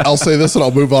 I'll say this and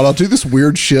I'll move on. I'll do this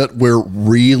weird shit where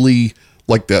really,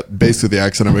 like that, basically the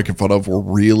accent I'm making fun of, where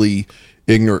really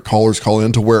ignorant callers call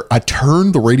in to where I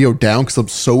turn the radio down because I'm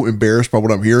so embarrassed by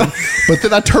what I'm hearing, but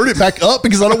then I turn it back up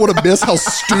because I don't want to miss how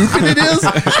stupid it is.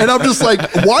 And I'm just like,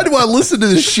 why do I listen to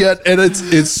this shit? And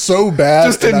it's so bad.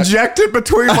 Just And inject it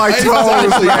between my toes.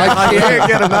 Exactly. I can't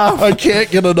get enough. I can't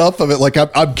get enough of it. Like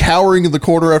I'm cowering in the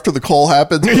corner after the call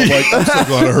happens. I'm like, I'm so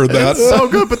glad I heard that. So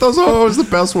good, but those are always the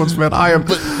best ones, man.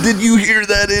 Did you hear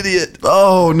that idiot?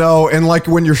 Oh no! And like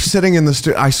when you're sitting in the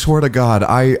studio, I swear to God,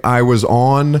 I was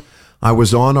on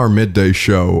our midday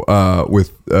show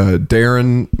with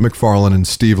Darren McFarlane and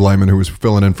Steve Lehman, who was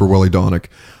filling in for Willie Donick.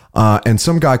 And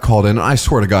some guy called in, and I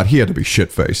swear to God, he had to be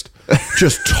shit-faced.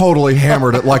 Just totally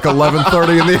hammered at like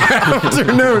 11:30 in the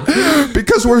afternoon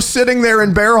because we're sitting there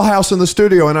in Barrel House in the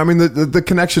studio. And I mean, the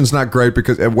connection's not great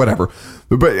because whatever.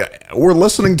 But we're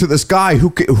listening to this guy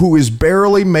who is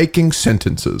barely making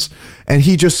sentences, and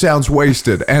he just sounds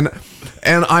wasted. And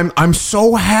I'm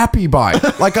so happy by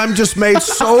it. Like, I'm just made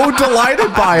so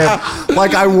delighted by it.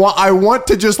 Like, I want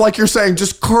to just, like you're saying,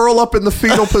 just curl up in the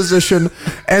fetal position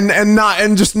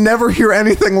and just never hear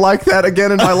anything like that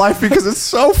again in my life because it's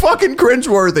so fucking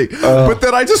cringeworthy. But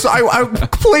then I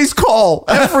please call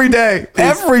every day,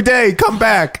 come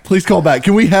back. Please call back.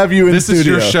 Can we have you in This studio? is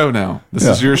your show now. This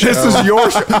is your show. This is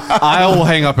your show. I will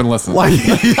hang up and listen.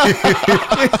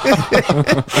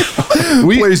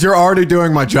 Please, you're already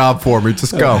doing my job for me.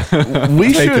 Just go.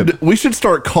 We should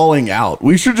start calling out.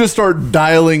 We should just start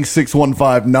dialing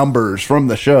 615 numbers from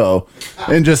the show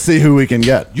and just see who we can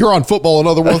get. You're on Football and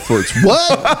Other Words.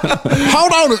 What?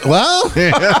 Hold on. Well,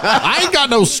 I ain't got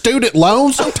no student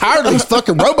loans. I'm tired of these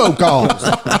fucking robocalls.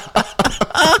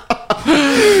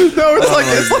 No,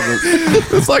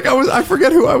 it's like I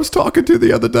forget who I was talking to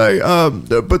the other day.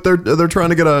 But they're trying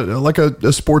to get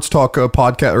a sports talk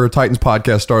podcast or a Titans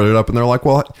podcast started up, and they're like,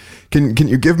 well, can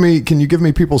you give me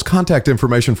people's contact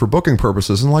information for booking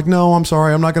purposes? And I'm like, no, I'm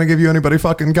sorry, I'm not going to give you anybody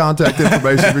fucking contact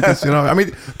information because I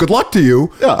mean, good luck to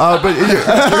you. But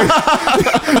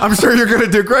I'm sure you're going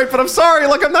to do great. But I'm sorry,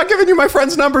 like I'm not giving you my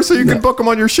friend's number so you can book them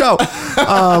on your show.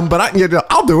 But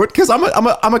I'll do it because I'm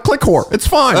a click whore. It's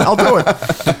fine. I'll do it.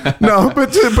 No,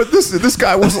 but this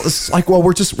guy was like, well,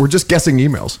 we're just guessing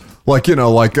emails. Like,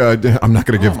 I'm not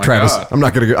going to give Travis. God. I'm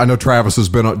not going to. I know Travis has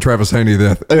been on. Travis Haney of the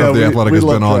Athletic has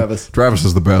been on. Travis. Travis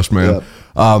is the best, man.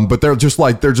 Yeah. But they're just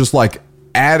like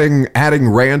adding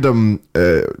random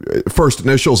first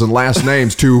initials and last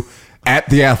names to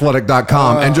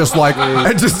 @theathletic.com and just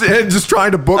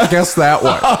trying to book guests that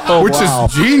way, which is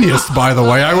genius, by the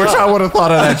way. I wish I would have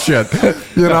thought of that shit.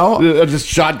 Just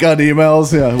shotgun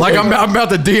emails. Yeah, Like I'm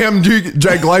about to DM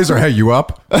Jay Glazer. Hey, you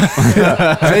up?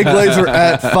 Jay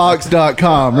Glazer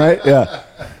 @fox.com, right? Yeah.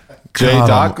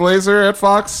 J.Glazer at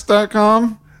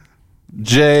fox.com.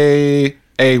 Jay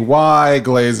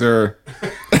Glazer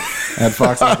at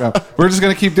fox.com. We're just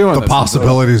going to keep doing The this.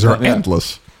 possibilities are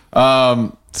endless.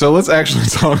 So let's actually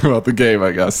talk about the game,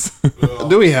 I guess.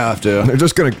 Do we have to? They're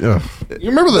just gonna. You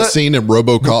remember that scene in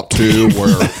RoboCop 2 where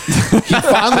he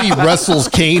finally wrestles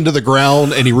Kane to the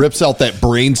ground and he rips out that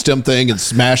brainstem thing and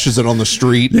smashes it on the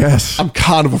street? Yes. I'm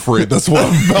kind of afraid that's what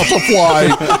I'm about to fly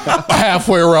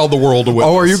halfway around the world to witness.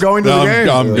 Oh, are you going to the game?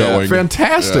 I'm going.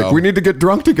 Fantastic. Yeah. We need to get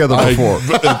drunk together before.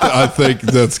 I think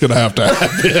that's going to have to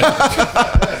happen.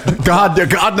 God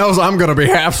knows I'm going to be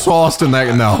half sauced in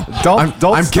that. No, Don't I'm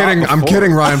stop kidding. I'm before.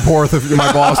 kidding, Ryan Porth. If you're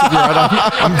my boss, if you're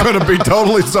right, I'm going to be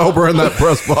totally sober in that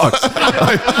press box.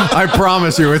 I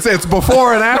promise you. It's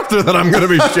before and after that I'm going to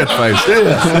be shit faced.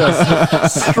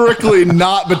 Strictly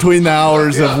not between the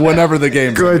hours of whenever the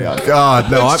game's Good gonna be on.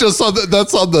 God, no. It's just on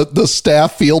that's on the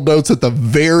staff field notes at the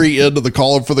very end of the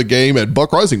column for the game, and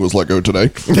Buck Rising was let go today.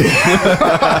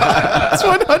 That's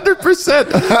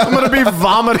 100%. I'm going to be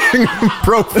vomiting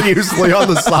profusely on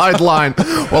the sideline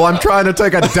while I'm trying to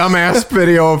take a dumbass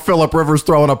video of Phillip Rivers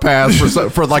throwing a pass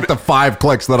for like the 5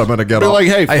 clicks that I'm going to get They're off. like,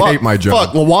 hey, I hate my job.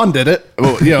 Fuck, Lawan did it.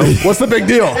 Well, what's the big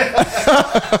deal?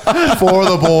 For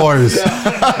the boys.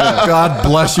 God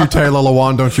bless you, Taylor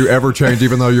Lewan. Don't you ever change,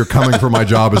 even though you're coming for my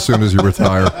job as soon as you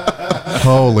retire.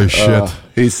 Holy shit.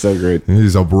 He's so great.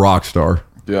 He's a rock star.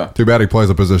 Yeah. Too bad he plays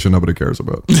a position nobody cares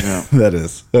about. That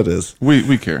is.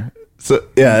 We care. So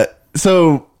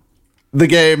So the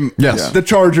game. Yes. The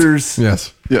Chargers.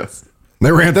 Yes. Yes.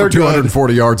 They ran for They're good.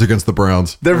 240 yards against the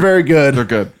Browns. They're very good. They're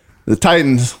good. The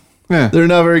Titans. Yeah. They're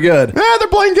not very good. They're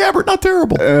Blaine Gabbert, not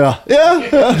terrible. Yeah.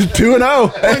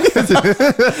 2-0. Hey,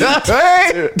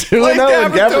 2-0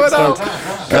 and Gabbert starts.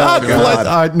 God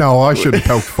bless. No, I shouldn't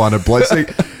poke fun at Blake. See,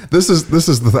 this is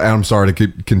the. I'm sorry to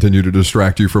continue to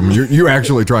distract you from you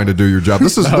actually trying to do your job.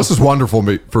 This is wonderful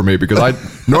for me because I'm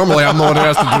the one who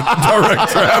has to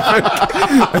direct traffic,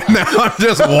 and now I'm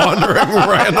just wandering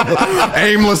randomly,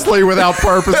 aimlessly, without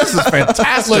purpose. This is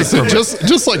fantastic. Listen,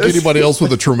 just like anybody else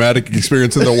with a traumatic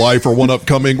experience in their life or one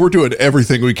upcoming, we're doing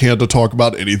everything we can to talk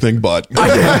about anything but.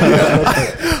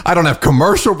 I don't have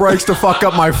commercial breaks to fuck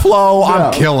up my flow.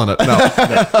 I'm killing it. No.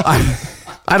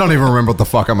 I don't even remember what the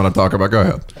fuck I'm going to talk about. Go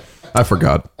ahead. I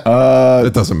forgot.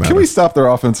 It doesn't matter. Can we stop their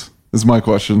offense? Is my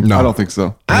question. No. I don't think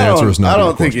so. The answer is no. I to your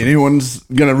don't think question. anyone's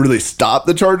gonna really stop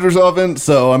the Chargers offense.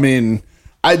 So I mean,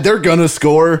 they're gonna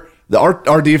score.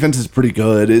 Our defense is pretty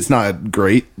good. It's not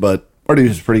great, but our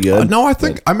defense is pretty good. No, I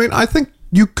think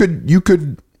you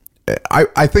could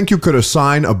I think you could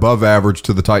assign above average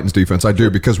to the Titans defense. I do,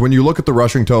 because when you look at the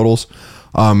rushing totals,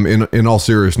 in all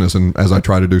seriousness, and as I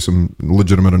try to do some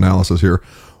legitimate analysis here,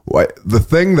 the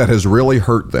thing that has really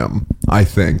hurt them, I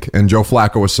think, and Joe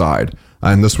Flacco aside,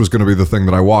 and this was going to be the thing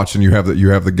that I watched, and you have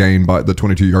the gain by the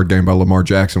 22-yard gain by Lamar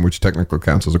Jackson, which technically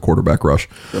counts as a quarterback rush.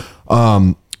 Sure.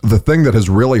 The thing that has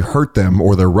really hurt them,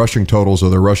 or their rushing totals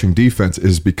or their rushing defense,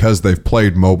 is because they've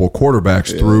played mobile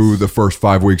quarterbacks through the first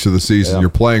 5 weeks of the season. Yeah. You're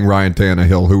playing Ryan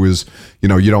Tannehill, who is,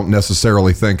 you don't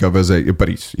necessarily think of as but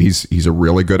he's a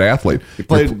really good athlete. He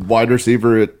played wide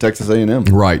receiver at Texas A&M.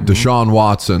 Right. Deshaun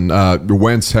Watson.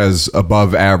 Wentz has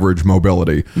above average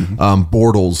mobility.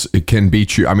 Bortles, it can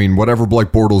beat you. I mean, whatever Blake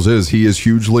Bortles is, he is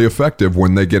hugely effective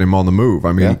when they get him on the move.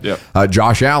 I mean,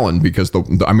 Josh Allen, because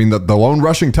the lone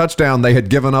rushing touchdown they had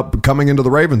given up coming into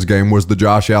the Ravens game was the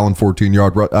Josh Allen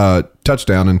 14-yard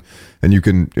touchdown, and you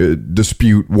can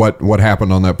dispute what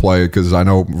happened on that play, because I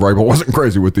know Vrabel wasn't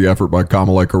crazy with the effort by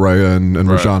Kamale Correa and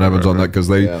Rashaan Evans on that, because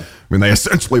they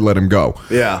essentially let him go.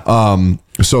 Yeah.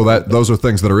 So those are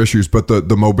things that are issues, but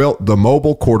the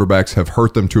mobile quarterbacks have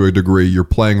hurt them to a degree. You're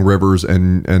playing Rivers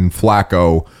and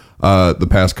Flacco the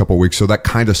past couple of weeks, so that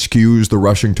kind of skews the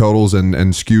rushing totals and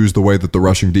skews the way that the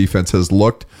rushing defense has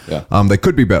looked. Yeah. They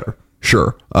could be better.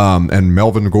 Sure. And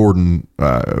Melvin Gordon,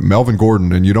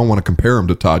 and you don't want to compare him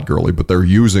to Todd Gurley, but they're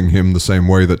using him the same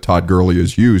way that Todd Gurley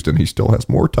is used, and he still has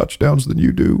more touchdowns than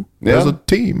you do as a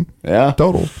team. Yeah.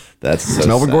 Total. That's so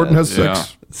Melvin sad. Gordon has 6. Yeah.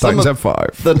 Titans have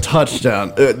 5. The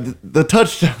touchdown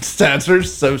stats are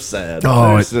so sad.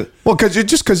 Well,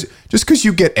 because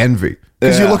you get envy.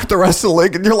 Because you look at the rest of the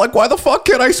league and you're like, why the fuck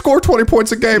can't I score 20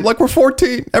 points a game? Like, we're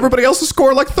 14. Everybody else is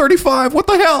scoring like 35. What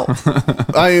the hell?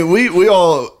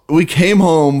 We came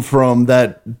home from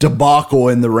that debacle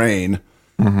in the rain.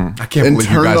 I can't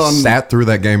believe you guys sat through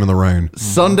that game in the rain.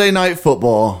 Sunday Night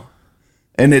Football,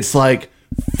 and it's like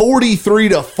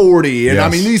 43-40, and Yes. I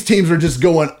mean, these teams are just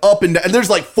going up and down. And there's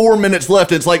like 4 minutes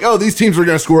left. It's like, these teams are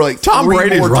going to score like Tom 3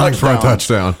 Brady's more running for a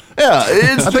touchdowns. touchdown. Yeah,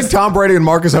 it's I think Tom Brady and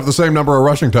Marcus have the same number of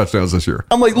rushing touchdowns this year.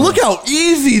 I'm like, look how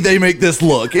easy they make this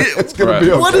look. It's gonna be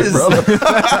okay, what is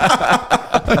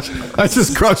I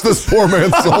just crushed this poor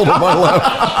man's soul to my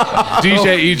left.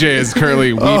 DJ EJ is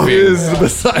currently weeping. He is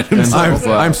beside himself.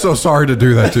 I'm so sorry to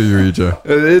do that to you, EJ.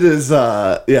 It is,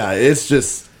 it's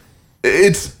just,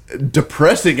 it's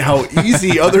depressing how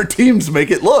easy other teams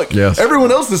make it look. Yes.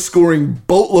 Everyone else is scoring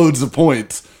boatloads of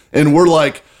points, and we're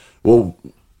like, well,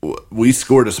 we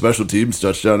scored a special teams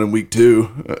touchdown in week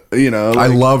 2. I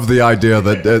love the idea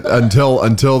that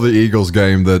until the Eagles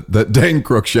game that Dane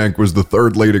Cruikshank was the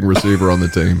 3rd leading receiver on the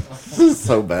team. This is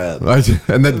so bad.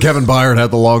 And then Kevin Byard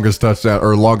had the longest touchdown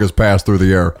or longest pass through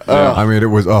the air. I mean, it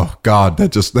was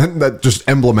that just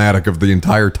emblematic of the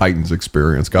entire Titans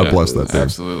experience. God bless that team.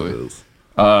 Absolutely.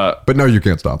 But no, you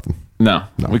can't stop them. No,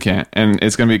 we can't. And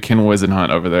it's going to be Ken Wisenhunt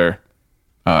over there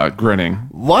grinning.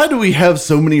 Why do we have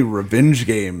so many revenge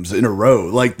games in a row?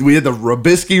 Like, we had the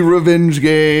Robisky revenge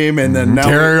game, and then now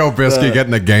Terry Obisky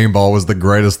getting a game ball was the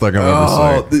greatest thing I've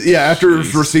ever seen. Yeah, after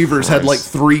his receivers had like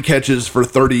 3 catches for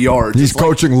 30 yards. He's It's like,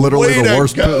 coaching literally way the to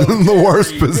worst go. the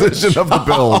worst position of the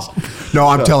Bills. No,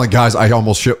 I'm telling guys, I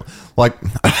almost shit like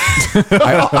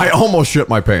I almost shit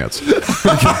my pants because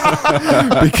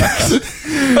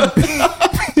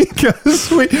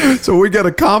we get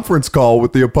a conference call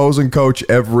with the opposing coach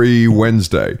every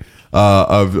Wednesday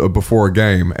before a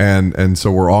game, and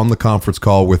so we're on the conference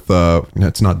call with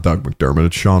it's not Doug McDermott,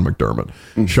 it's Sean McDermott.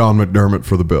 Sean McDermott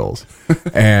for the Bills.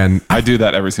 And I do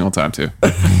that every single time too.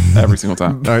 Every single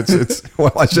time. it's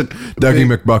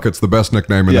Dougie McBucket's the best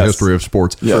nickname in the history of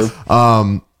sports. Yes.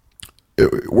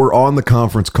 We're on the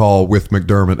conference call with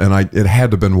McDermott, and it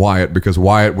had to have been Wyatt, because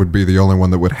Wyatt would be the only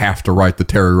one that would have to write the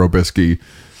Terry Robisky,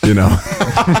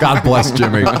 God bless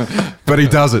Jimmy, but he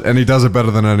does it, and he does it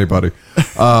better than anybody.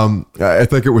 I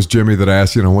think it was Jimmy that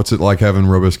asked, what's it like having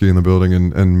Robisky in the building,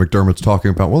 and McDermott's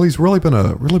talking about, well, he's really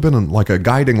been like a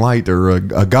guiding light or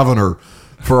a governor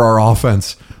for our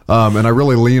offense, and I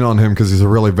really lean on him because he's a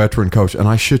really veteran coach, and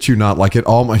I shit you not, like it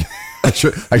all my. I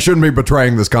shouldn't be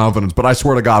betraying this confidence, but I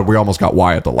swear to God, we almost got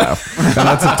Wyatt to laugh. And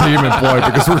that's a team employee,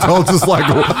 because we're told just like,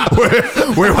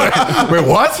 wait,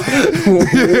 what?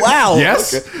 Wow.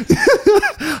 Yes.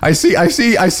 I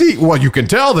see. Well, you can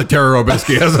tell that Terry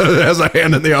Robisky has a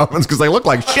hand in the offense because they look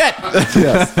like shit.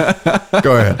 Yes.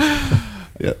 Go ahead.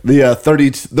 Yeah.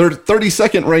 The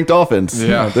 32nd ranked offense.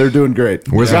 Yeah. They're doing great.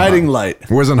 Guiding light.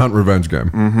 Wisenhunt revenge game.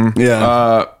 Mm-hmm.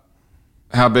 Yeah.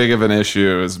 How big of an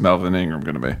issue is Melvin Ingram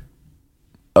going to be?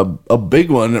 A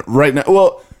big one right now.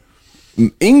 Well,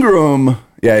 Ingram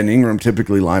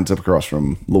typically lines up across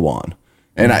from Lawan.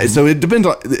 And so it depends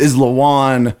on, is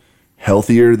Lawan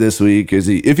healthier this week?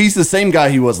 If he's the same guy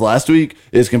he was last week,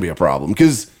 it's going to be a problem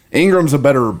because Ingram's a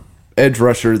better edge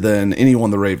rusher than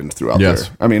anyone the Ravens threw out Yes.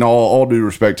 there. I mean, all due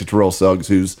respect to Terrell Suggs,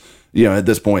 who's, at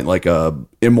this point, like a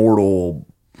immortal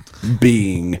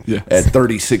being at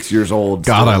 36 years old.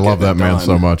 God, I love that man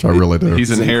so much. I really do.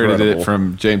 He's inherited incredible. it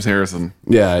from James Harrison.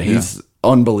 Yeah, he's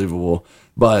unbelievable.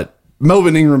 But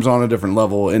Melvin Ingram's on a different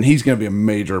level, and he's going to be a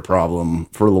major problem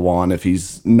for Lewan if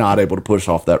he's not able to push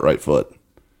off that right foot.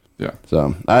 Yeah.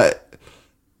 So I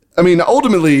mean,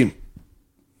 ultimately,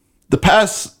 the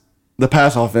pass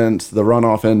offense, the run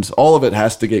offense, all of it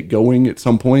has to get going at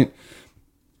some point.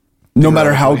 No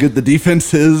matter how good the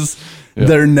defense is,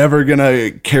 they're never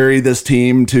gonna carry this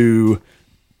team to,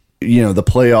 the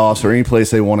playoffs or any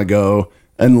place they want to go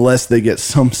unless they get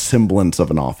some semblance of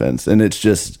an offense, and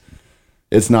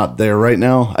it's not there right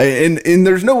now. And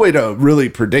there's no way to really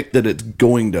predict that it's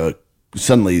going to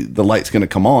suddenly the light's going to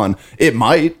come on. It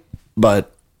might,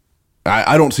 but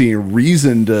I don't see any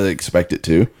reason to expect it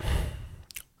to.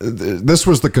 This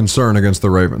was the concern against the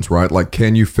Ravens, right? Like,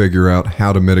 can you figure out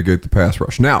how to mitigate the pass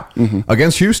rush? Now,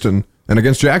 against Houston and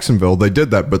against Jacksonville, they did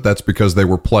that, but that's because they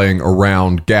were playing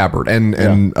around Gabbert. And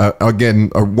again,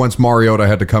 once Mariota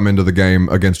had to come into the game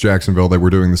against Jacksonville, they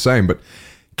were doing the same. But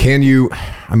can you,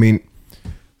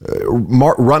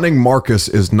 running Marcus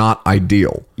is not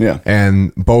ideal. Yeah.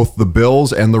 And both the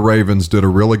Bills and the Ravens did a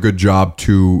really good job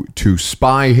to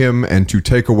spy him and to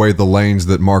take away the lanes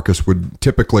that Marcus would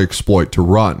typically exploit to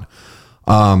run.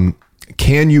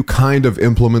 Can you kind of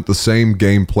implement the same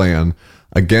game plan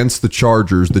against the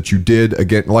Chargers that you did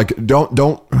again? Like, don't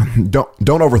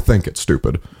overthink it,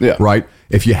 stupid. Yeah. Right?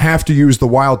 If you have to use the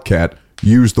Wildcat,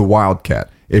 use the Wildcat.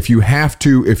 If you have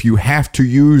to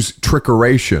use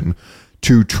trickeration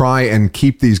to try and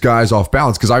keep these guys off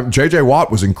balance, because JJ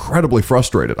Watt was incredibly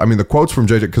frustrated. I mean, the quotes from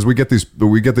JJ, because we get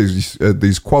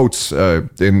these quotes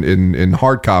in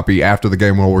hard copy after the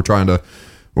game while we're trying to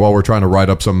write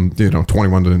up some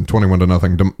 21 to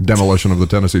nothing demolition of the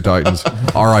Tennessee Titans.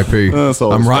 R.I.P.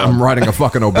 I'm writing a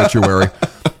fucking obituary.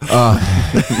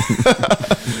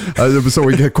 So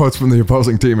we get quotes from the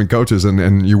opposing team and coaches,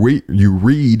 and you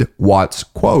read Watt's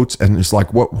quotes, and it's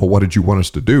like, what did you want us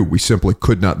to do? We simply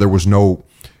could not. There was no.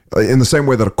 In the same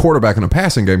way that a quarterback in a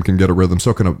passing game can get a rhythm,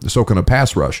 so can a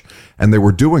pass rush. And they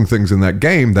were doing things in that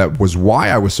game. That was why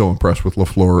I was so impressed with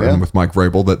LaFleur and with Mike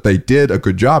Vrabel, that they did a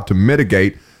good job to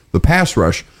mitigate the pass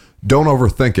rush. Don't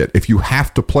overthink it. If you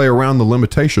have to play around the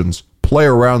limitations, play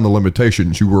around the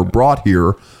limitations. You were brought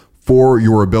here for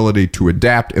your ability to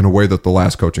adapt in a way that the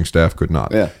last coaching staff could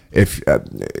not. Yeah. I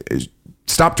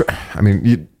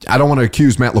don't want to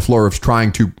accuse Matt LaFleur of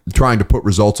trying to put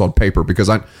results on paper, because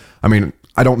I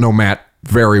don't know Matt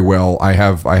very well.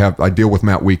 I deal with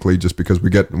Matt weekly just because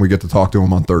we get to talk to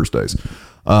him on Thursdays.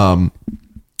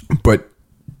 But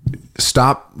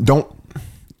stop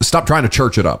trying to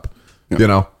church it up.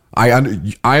 Yeah.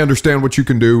 I understand what you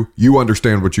can do. You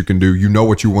understand what you can do. You know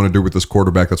what you want to do with this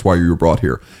quarterback. That's why you were brought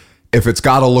here. If it's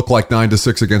got to look like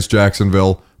 9-6 against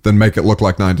Jacksonville, then make it look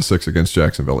like 9-6 against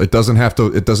Jacksonville. It doesn't have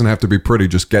to be pretty.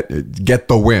 Just get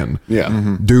the win. Yeah.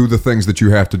 Mm-hmm. Do the things that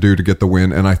you have to do to get the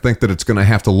win. And I think that it's going to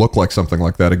have to look like something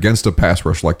like that against a pass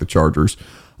rush like the Chargers.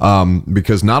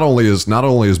 Because not only is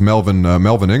Melvin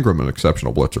Ingram an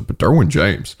exceptional blitzer, but Derwin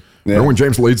James. Yeah. Derwin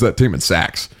James leads that team in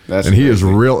sacks. And he is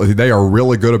they are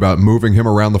really good about moving him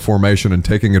around the formation and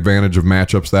taking advantage of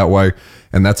matchups that way.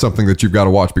 And that's something that you've got to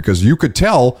watch, because you could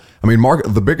tell,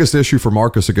 the biggest issue for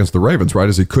Marcus against the Ravens, right,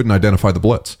 is he couldn't identify the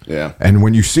blitz. Yeah. And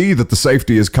when you see that the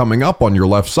safety is coming up on your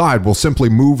left side, we'll simply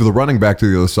move the running back to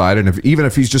the other side. And even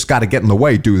if he's just got to get in the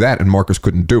way, do that. And Marcus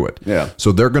couldn't do it. Yeah.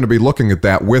 So they're going to be looking at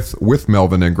that with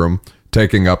Melvin Ingram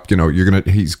taking up,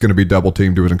 he's going to be double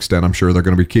teamed to an extent. I'm sure they're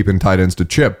going to be keeping tight ends to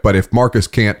chip. But if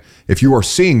you are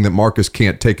seeing that Marcus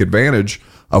can't take advantage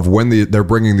of when they're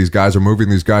bringing these guys or moving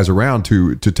these guys around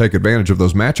to take advantage of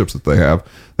those matchups that they have,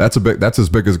 that's as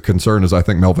big a concern as I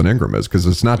think Melvin Ingram is, because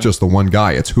it's not just the one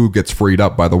guy, it's who gets freed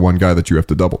up by the one guy that you have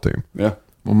to double team. Yeah.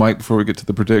 Well, Mike, before we get to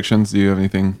the predictions, do you have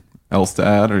anything else to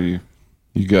add, or you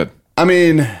good? I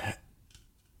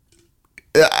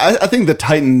think the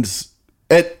Titans,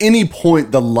 at any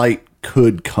point, the light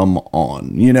could come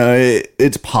on.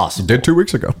 It's possible. It did 2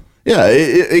 weeks ago. Yeah,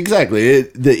 exactly.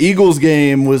 The Eagles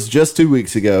game was just 2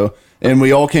 weeks ago, and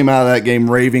we all came out of that game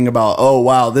raving about, oh,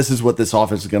 wow, this is what this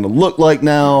offense is going to look like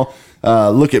now.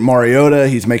 Look at Mariota.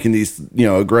 He's making these,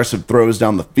 aggressive throws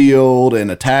down the field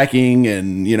and attacking,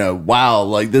 and, wow,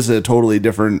 like this is a totally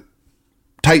different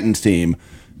Titans team.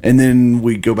 And then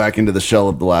we go back into the shell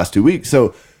of the last 2 weeks.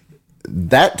 So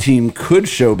that team could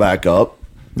show back up.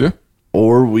 Yeah.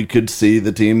 or we could see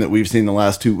the team that we've seen the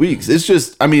last 2 weeks. It's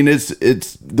just, I mean, it's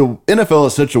the NFL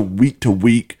is such a week to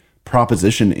week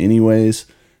proposition anyways.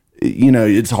 You know,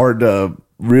 it's hard to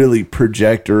really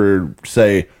project or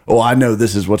say, oh, I know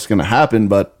this is what's going to happen.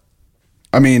 But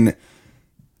I mean,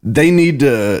 they need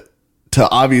to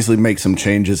obviously make some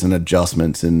changes and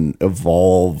adjustments and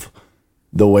evolve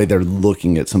the way they're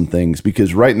looking at some things,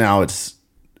 because right now it's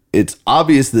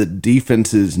obvious that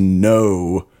defenses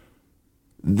know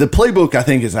the playbook. I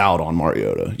think is out on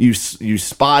Mariota. You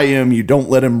spy him, you don't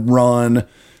let him run,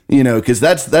 you know, because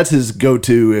that's his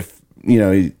go-to. If you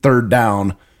know, third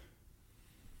down,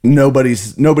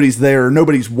 nobody's there,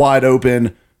 nobody's wide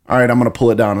open. All right, I'm going to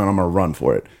pull it down and I'm going to run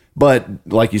for it. But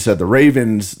like you said, the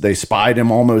Ravens, they spied him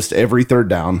almost every third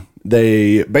down.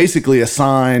 They basically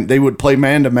they would play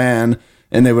man to man,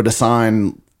 and they would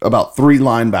assign about 3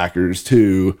 linebackers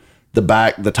to the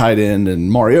back, the tight end, and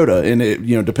Mariota. And it,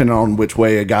 you know, depending on which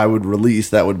way a guy would release,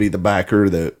 that would be the backer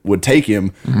that would take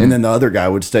him, and then the other guy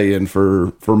would stay in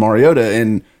for Mariota,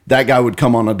 and that guy would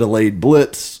come on a delayed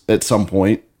blitz at some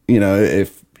point, you know,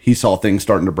 if he saw things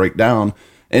starting to break down.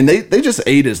 And they just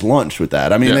ate his lunch with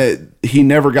that. I mean, he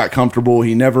never got comfortable.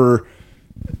 He never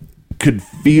could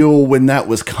feel when that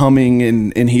was coming,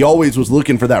 and he always was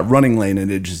looking for that running lane, and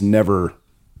it just never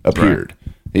appeared.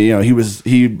 Right. You know,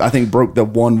 he I think broke the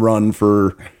one run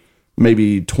for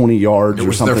maybe 20 yards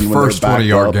or something. It was their first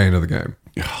 20-yard gain of the game.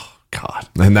 Oh, God.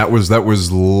 And that was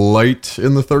late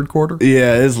in the third quarter?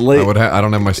 Yeah, it's late. I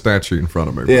don't have my stat sheet in front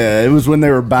of me. Yeah, it was when they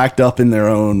were backed up in their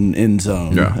own end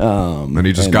zone. Yeah. And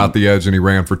he just got the edge, and he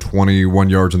ran for 21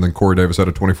 yards, and then Corey Davis had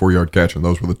a 24-yard catch, and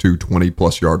those were the 2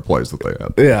 20-plus yard plays that they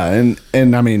had. Yeah,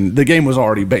 and I mean, the game was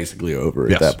already basically over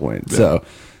at that point. Yeah. So,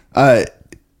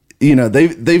 you know,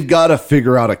 they've got to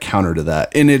figure out a counter to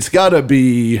that. And it's got to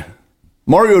be...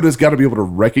 Mariota's got to be able to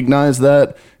recognize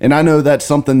that. And I know that's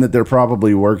something that they're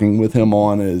probably working with him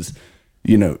on is,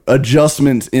 you know,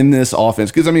 adjustments in this offense.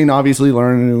 Because, I mean, obviously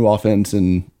learning a new offense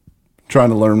and trying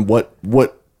to learn what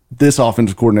this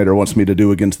offensive coordinator wants me to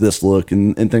do against this look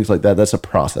and things like that. That's a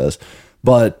process.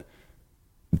 But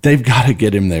they've got to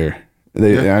get him there.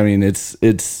 I mean,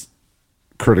 it's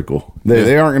critical.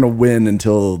 They aren't going to win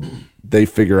until they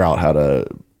figure out how to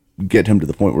get him to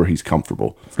the point where he's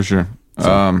comfortable. For sure.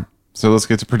 So let's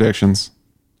get to predictions.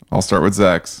 I'll start with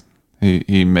Zach's.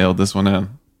 He mailed this one in.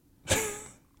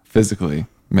 Physically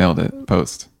mailed it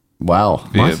post. Wow.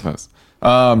 Via post.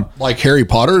 Like Harry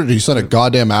Potter? Did he send a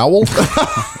goddamn owl?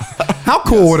 How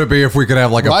cool would it be if we could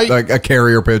have like a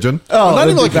carrier pigeon? Oh, not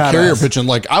even like a carrier pigeon.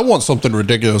 Like, I want something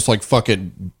ridiculous, like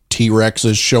fucking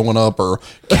T-Rexes showing up, or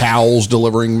cows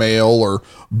delivering mail, or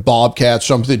bobcats.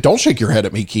 Something. Don't shake your head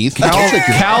at me, Keith.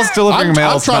 Cows delivering mail.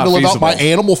 I'm trying to live out my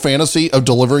animal fantasy of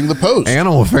delivering the post.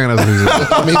 Animal fantasy.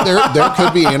 I mean, there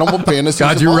could be animal fantasies.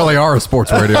 God, you really are a sports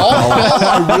radio. All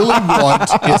I really want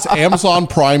is Amazon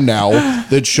Prime Now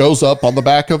that shows up on the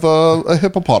back of a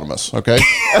hippopotamus. Okay.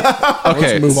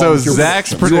 Okay. So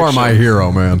Zach's prediction. You are my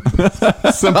hero, man.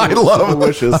 I love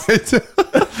wishes.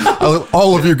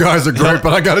 All of you guys are great,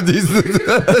 but I got to.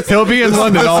 He'll be in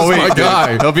London all week. My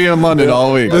guy. He'll be in London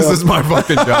all week. This is my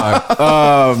fucking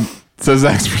guy. So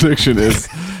Zach's prediction is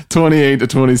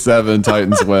 28-27.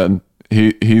 Titans win.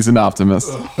 He's an optimist.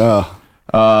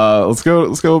 Let's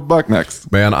go Buck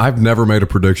next. Man, I've never made a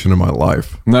prediction in my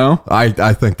life. No,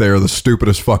 I think they are the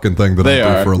stupidest fucking thing that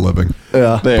I do for a living.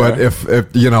 Yeah, but if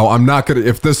you know, I'm not gonna.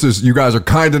 If this is, you guys are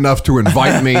kind enough to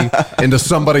invite me into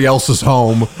somebody else's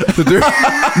home to do.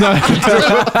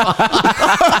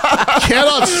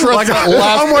 Cannot stress. Like,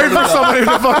 I'm waiting for somebody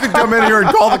to fucking come in here and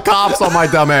call the cops on my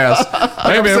dumb ass.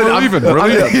 Hey man, we're leaving.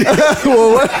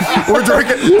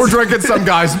 We're drinking some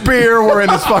guy's beer. We're in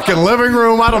his fucking living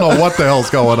room. I don't know what the hell's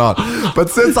going on. But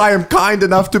since I am kind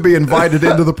enough to be invited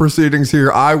into the proceedings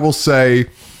here, I will say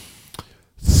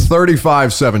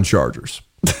 35-7 Chargers.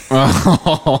 No,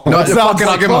 I'll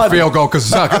give him a field goal because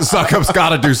Suckup's got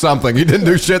to do something. He didn't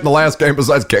do shit in the last game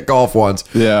besides kick off once.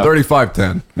 Yeah,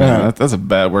 35-10. Yeah, that's a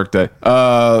bad work day.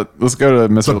 Let's go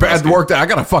to Mr. It's a bad work day. I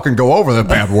got to fucking go over the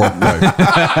bad work day.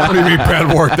 What do you mean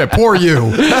bad work day? Poor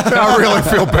you. I really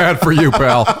feel bad for you,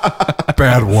 pal.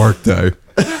 Bad work day.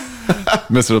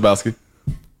 Mr. Lebowski.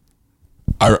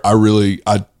 I really,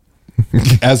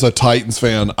 as a Titans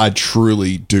fan, I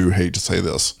truly do hate to say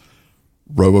this.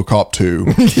 RoboCop 2,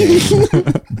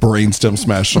 brainstem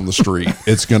smashed on the street.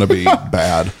 It's going to be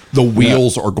bad. The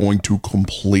wheels are going to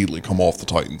completely come off the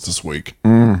Titans this week.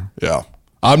 Yeah.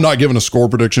 I'm not giving a score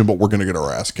prediction, but we're going to get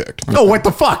our ass kicked. Oh, what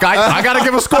the fuck? I got to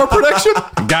give a score prediction?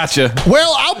 Gotcha.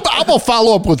 Well, I'm going to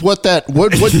follow up with what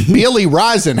Billy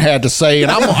Risen had to say,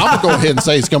 and I'm going to go ahead and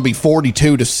say it's going to be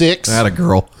 42-6. That a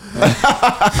girl.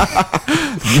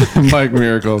 Mike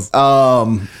Miracles.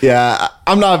 Yeah,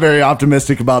 I'm not very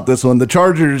optimistic about this one. The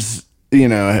Chargers,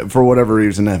 for whatever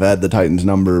reason, have had the Titans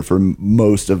number for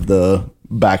most of the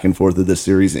back and forth of this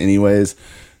series anyways.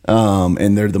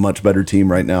 And they're the much better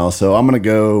team right now. So I'm going to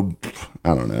go,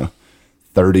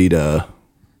 30-9.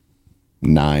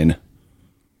 I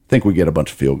think we get a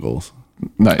bunch of field goals.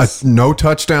 Nice. No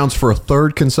touchdowns for a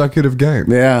third consecutive game.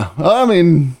 Yeah. I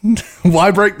mean,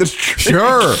 why break the streak?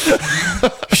 Sure.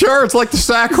 Sure, it's like the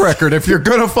sack record. If you're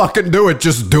going to fucking do it,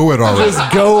 just do it already.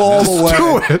 Just go all the way.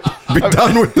 Do it. Be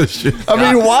done with this shit.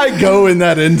 I mean, why go in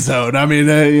that end zone? I mean,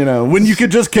 when you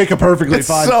could just kick a perfectly It's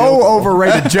fine so field goal.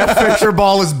 overrated. Jeff Fisher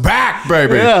ball is back,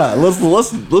 baby. Yeah,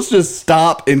 let's just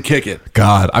stop and kick it.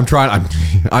 God,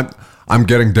 I'm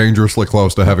getting dangerously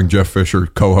close to having Jeff Fisher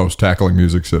co-host Tackling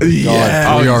Music City.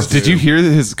 Yeah. We are. Did you hear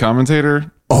his commentator?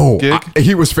 Oh, gig?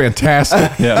 he was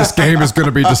fantastic. Yeah. This game is going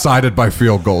to be decided by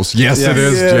field goals. Yes, it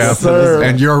is, Yes, Jeff. sir.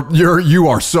 And you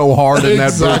are so hard in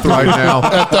that booth right now.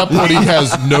 At that point, he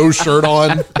has no shirt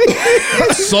on.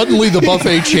 Suddenly, the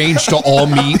buffet changed to all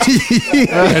meat,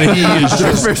 and he is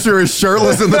Jeff just Fisher is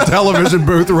shirtless in the television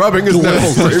booth, rubbing his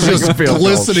nipples, just field goals.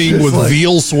 glistening with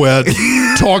veal sweat,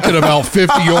 talking about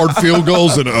 50-yard field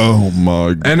goals, and oh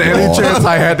my god! And any chance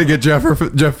I had to get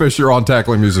Jeff Fisher on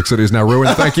Tackling Music City is now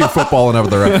ruined. Thank you, football and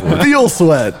other F-words. Veal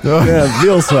sweat. Yeah,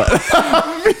 veal sweat.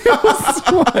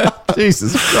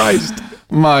 Jesus Christ.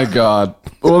 My God.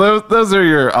 Well, those are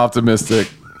your optimistic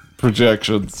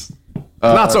projections.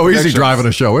 Not so easy predictions. driving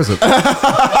a show, is it?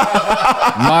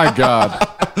 My God.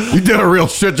 You did a real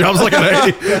shit job. It's like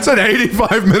it's an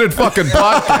 85-minute fucking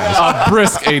podcast. A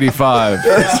brisk 85.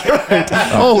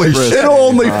 Holy brisk. shit. It'll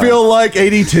only feel like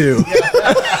 82.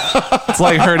 It's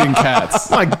like herding cats.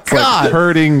 My God. Like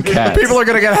herding cats. People are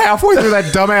going to get halfway through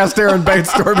that dumbass Darren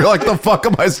Bates story and be like, the fuck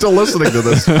am I still listening to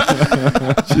this?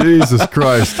 Jesus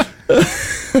Christ.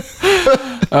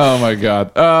 Oh, my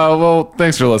God. Well,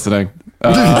 thanks for listening.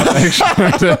 Make sure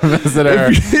to visit our...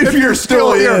 If you're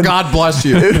still here, in. God bless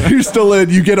you. If you're still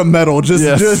in, you get a medal. Just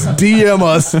DM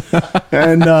us,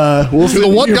 and we'll To the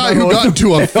one guy who got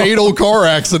into a fatal car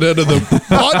accident and the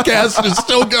podcast is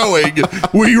still going,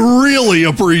 we really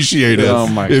appreciate it. Oh,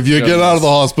 my if you get goodness. out of the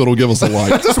hospital, give us a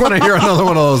like. I just want to hear another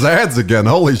one of those ads again.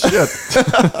 Holy shit.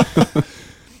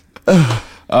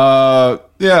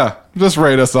 Yeah, just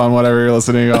rate us on whatever you're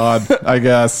listening on, I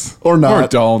guess. Or not. Or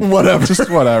don't. Whatever. Just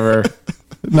whatever.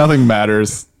 Nothing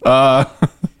matters. You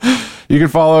can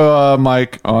follow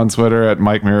Mike on Twitter at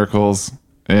Mike Miracles.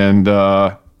 And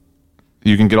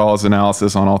you can get all his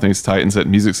analysis on all things Titans at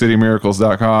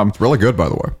MusicCityMiracles.com. Really good, by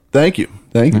the way. Thank you.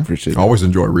 Appreciate it. Always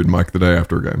enjoy reading Mike the day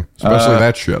after a game, especially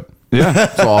that shit. Yeah.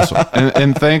 It's awesome.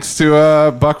 And thanks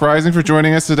to Buck Rising for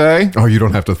joining us today. Oh, you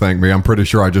don't have to thank me. I'm pretty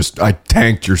sure I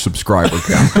tanked your subscriber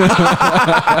count.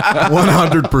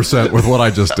 100% with what I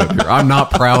just did here. I'm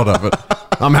not proud of it.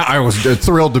 I was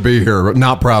thrilled to be here, but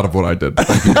not proud of what I did.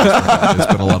 Thank you guys for having me.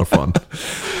 It's been a lot of fun.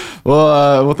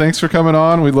 Well, thanks for coming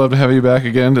on. We'd love to have you back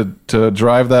again to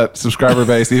drive that subscriber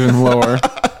base even lower.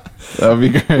 That would be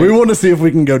great. We want to see if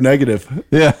we can go negative.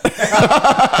 Yeah.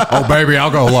 Oh, baby,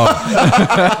 I'll go low.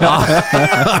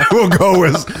 I will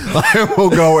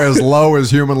go as low as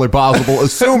humanly possible,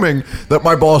 assuming that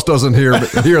my boss doesn't hear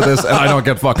this and I don't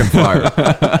get fucking fired.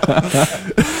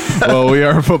 Well, we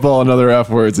are football and other F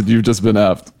words, and you've just been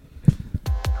effed.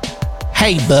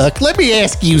 Hey, Buck, let me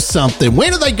ask you something.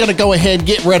 When are they going to go ahead and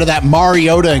get rid of that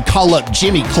Mariota and call up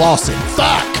Jimmy Clausen?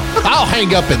 Fuck! I'll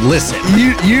hang up and listen.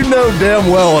 You know damn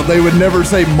well they would never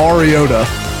say Mariota.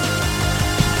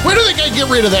 When are they going to get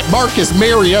rid of that Marcus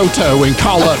Mariota and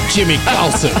call up Jimmy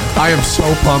Clausen? I am so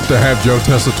pumped to have Joe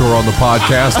Tessitore on the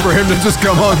podcast for him to just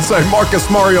come on and say Marcus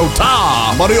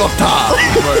Mariota. Mariota.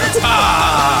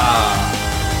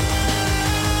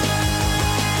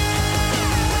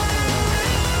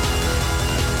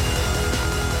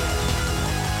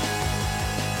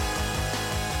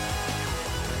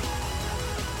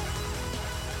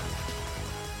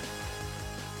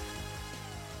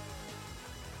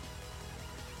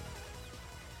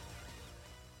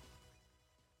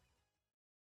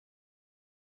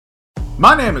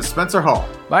 My name is Spencer Hall,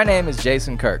 My name is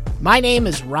Jason Kirk. My name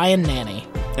is Ryan Nanny.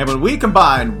 and when we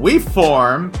combine, we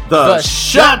form The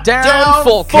Shutdown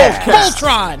Fullcast.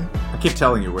 Voltron! I keep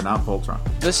telling you, we're not Voltron.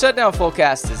 The Shutdown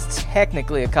Fullcast is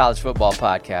technically a college football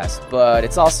podcast, but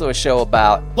it's also a show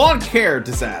about Lawn care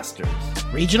disasters.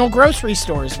 Regional grocery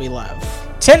stores we love.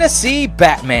 Tennessee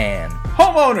Batman,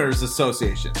 homeowners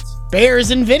associations.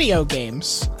 Bears and video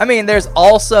games. I mean, there's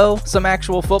also some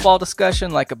actual football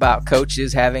discussion, like about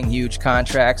coaches having huge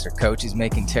contracts, or coaches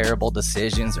making terrible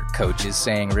decisions, or coaches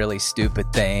saying really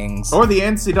stupid things. Or the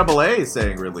NCAA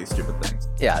saying really stupid things.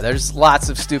 Yeah, there's lots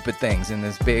of stupid things in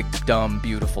this big, dumb,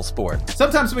 beautiful sport.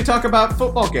 Sometimes we talk about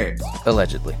football games.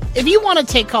 Allegedly. If you want to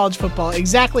take college football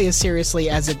exactly as seriously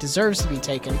as it deserves to be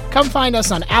taken, come find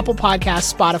us on Apple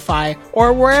Podcasts, Spotify,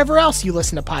 or wherever else you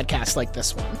listen to podcasts like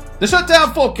this one. The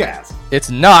Shutdown Fullcast.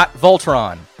 It's not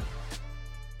Voltron.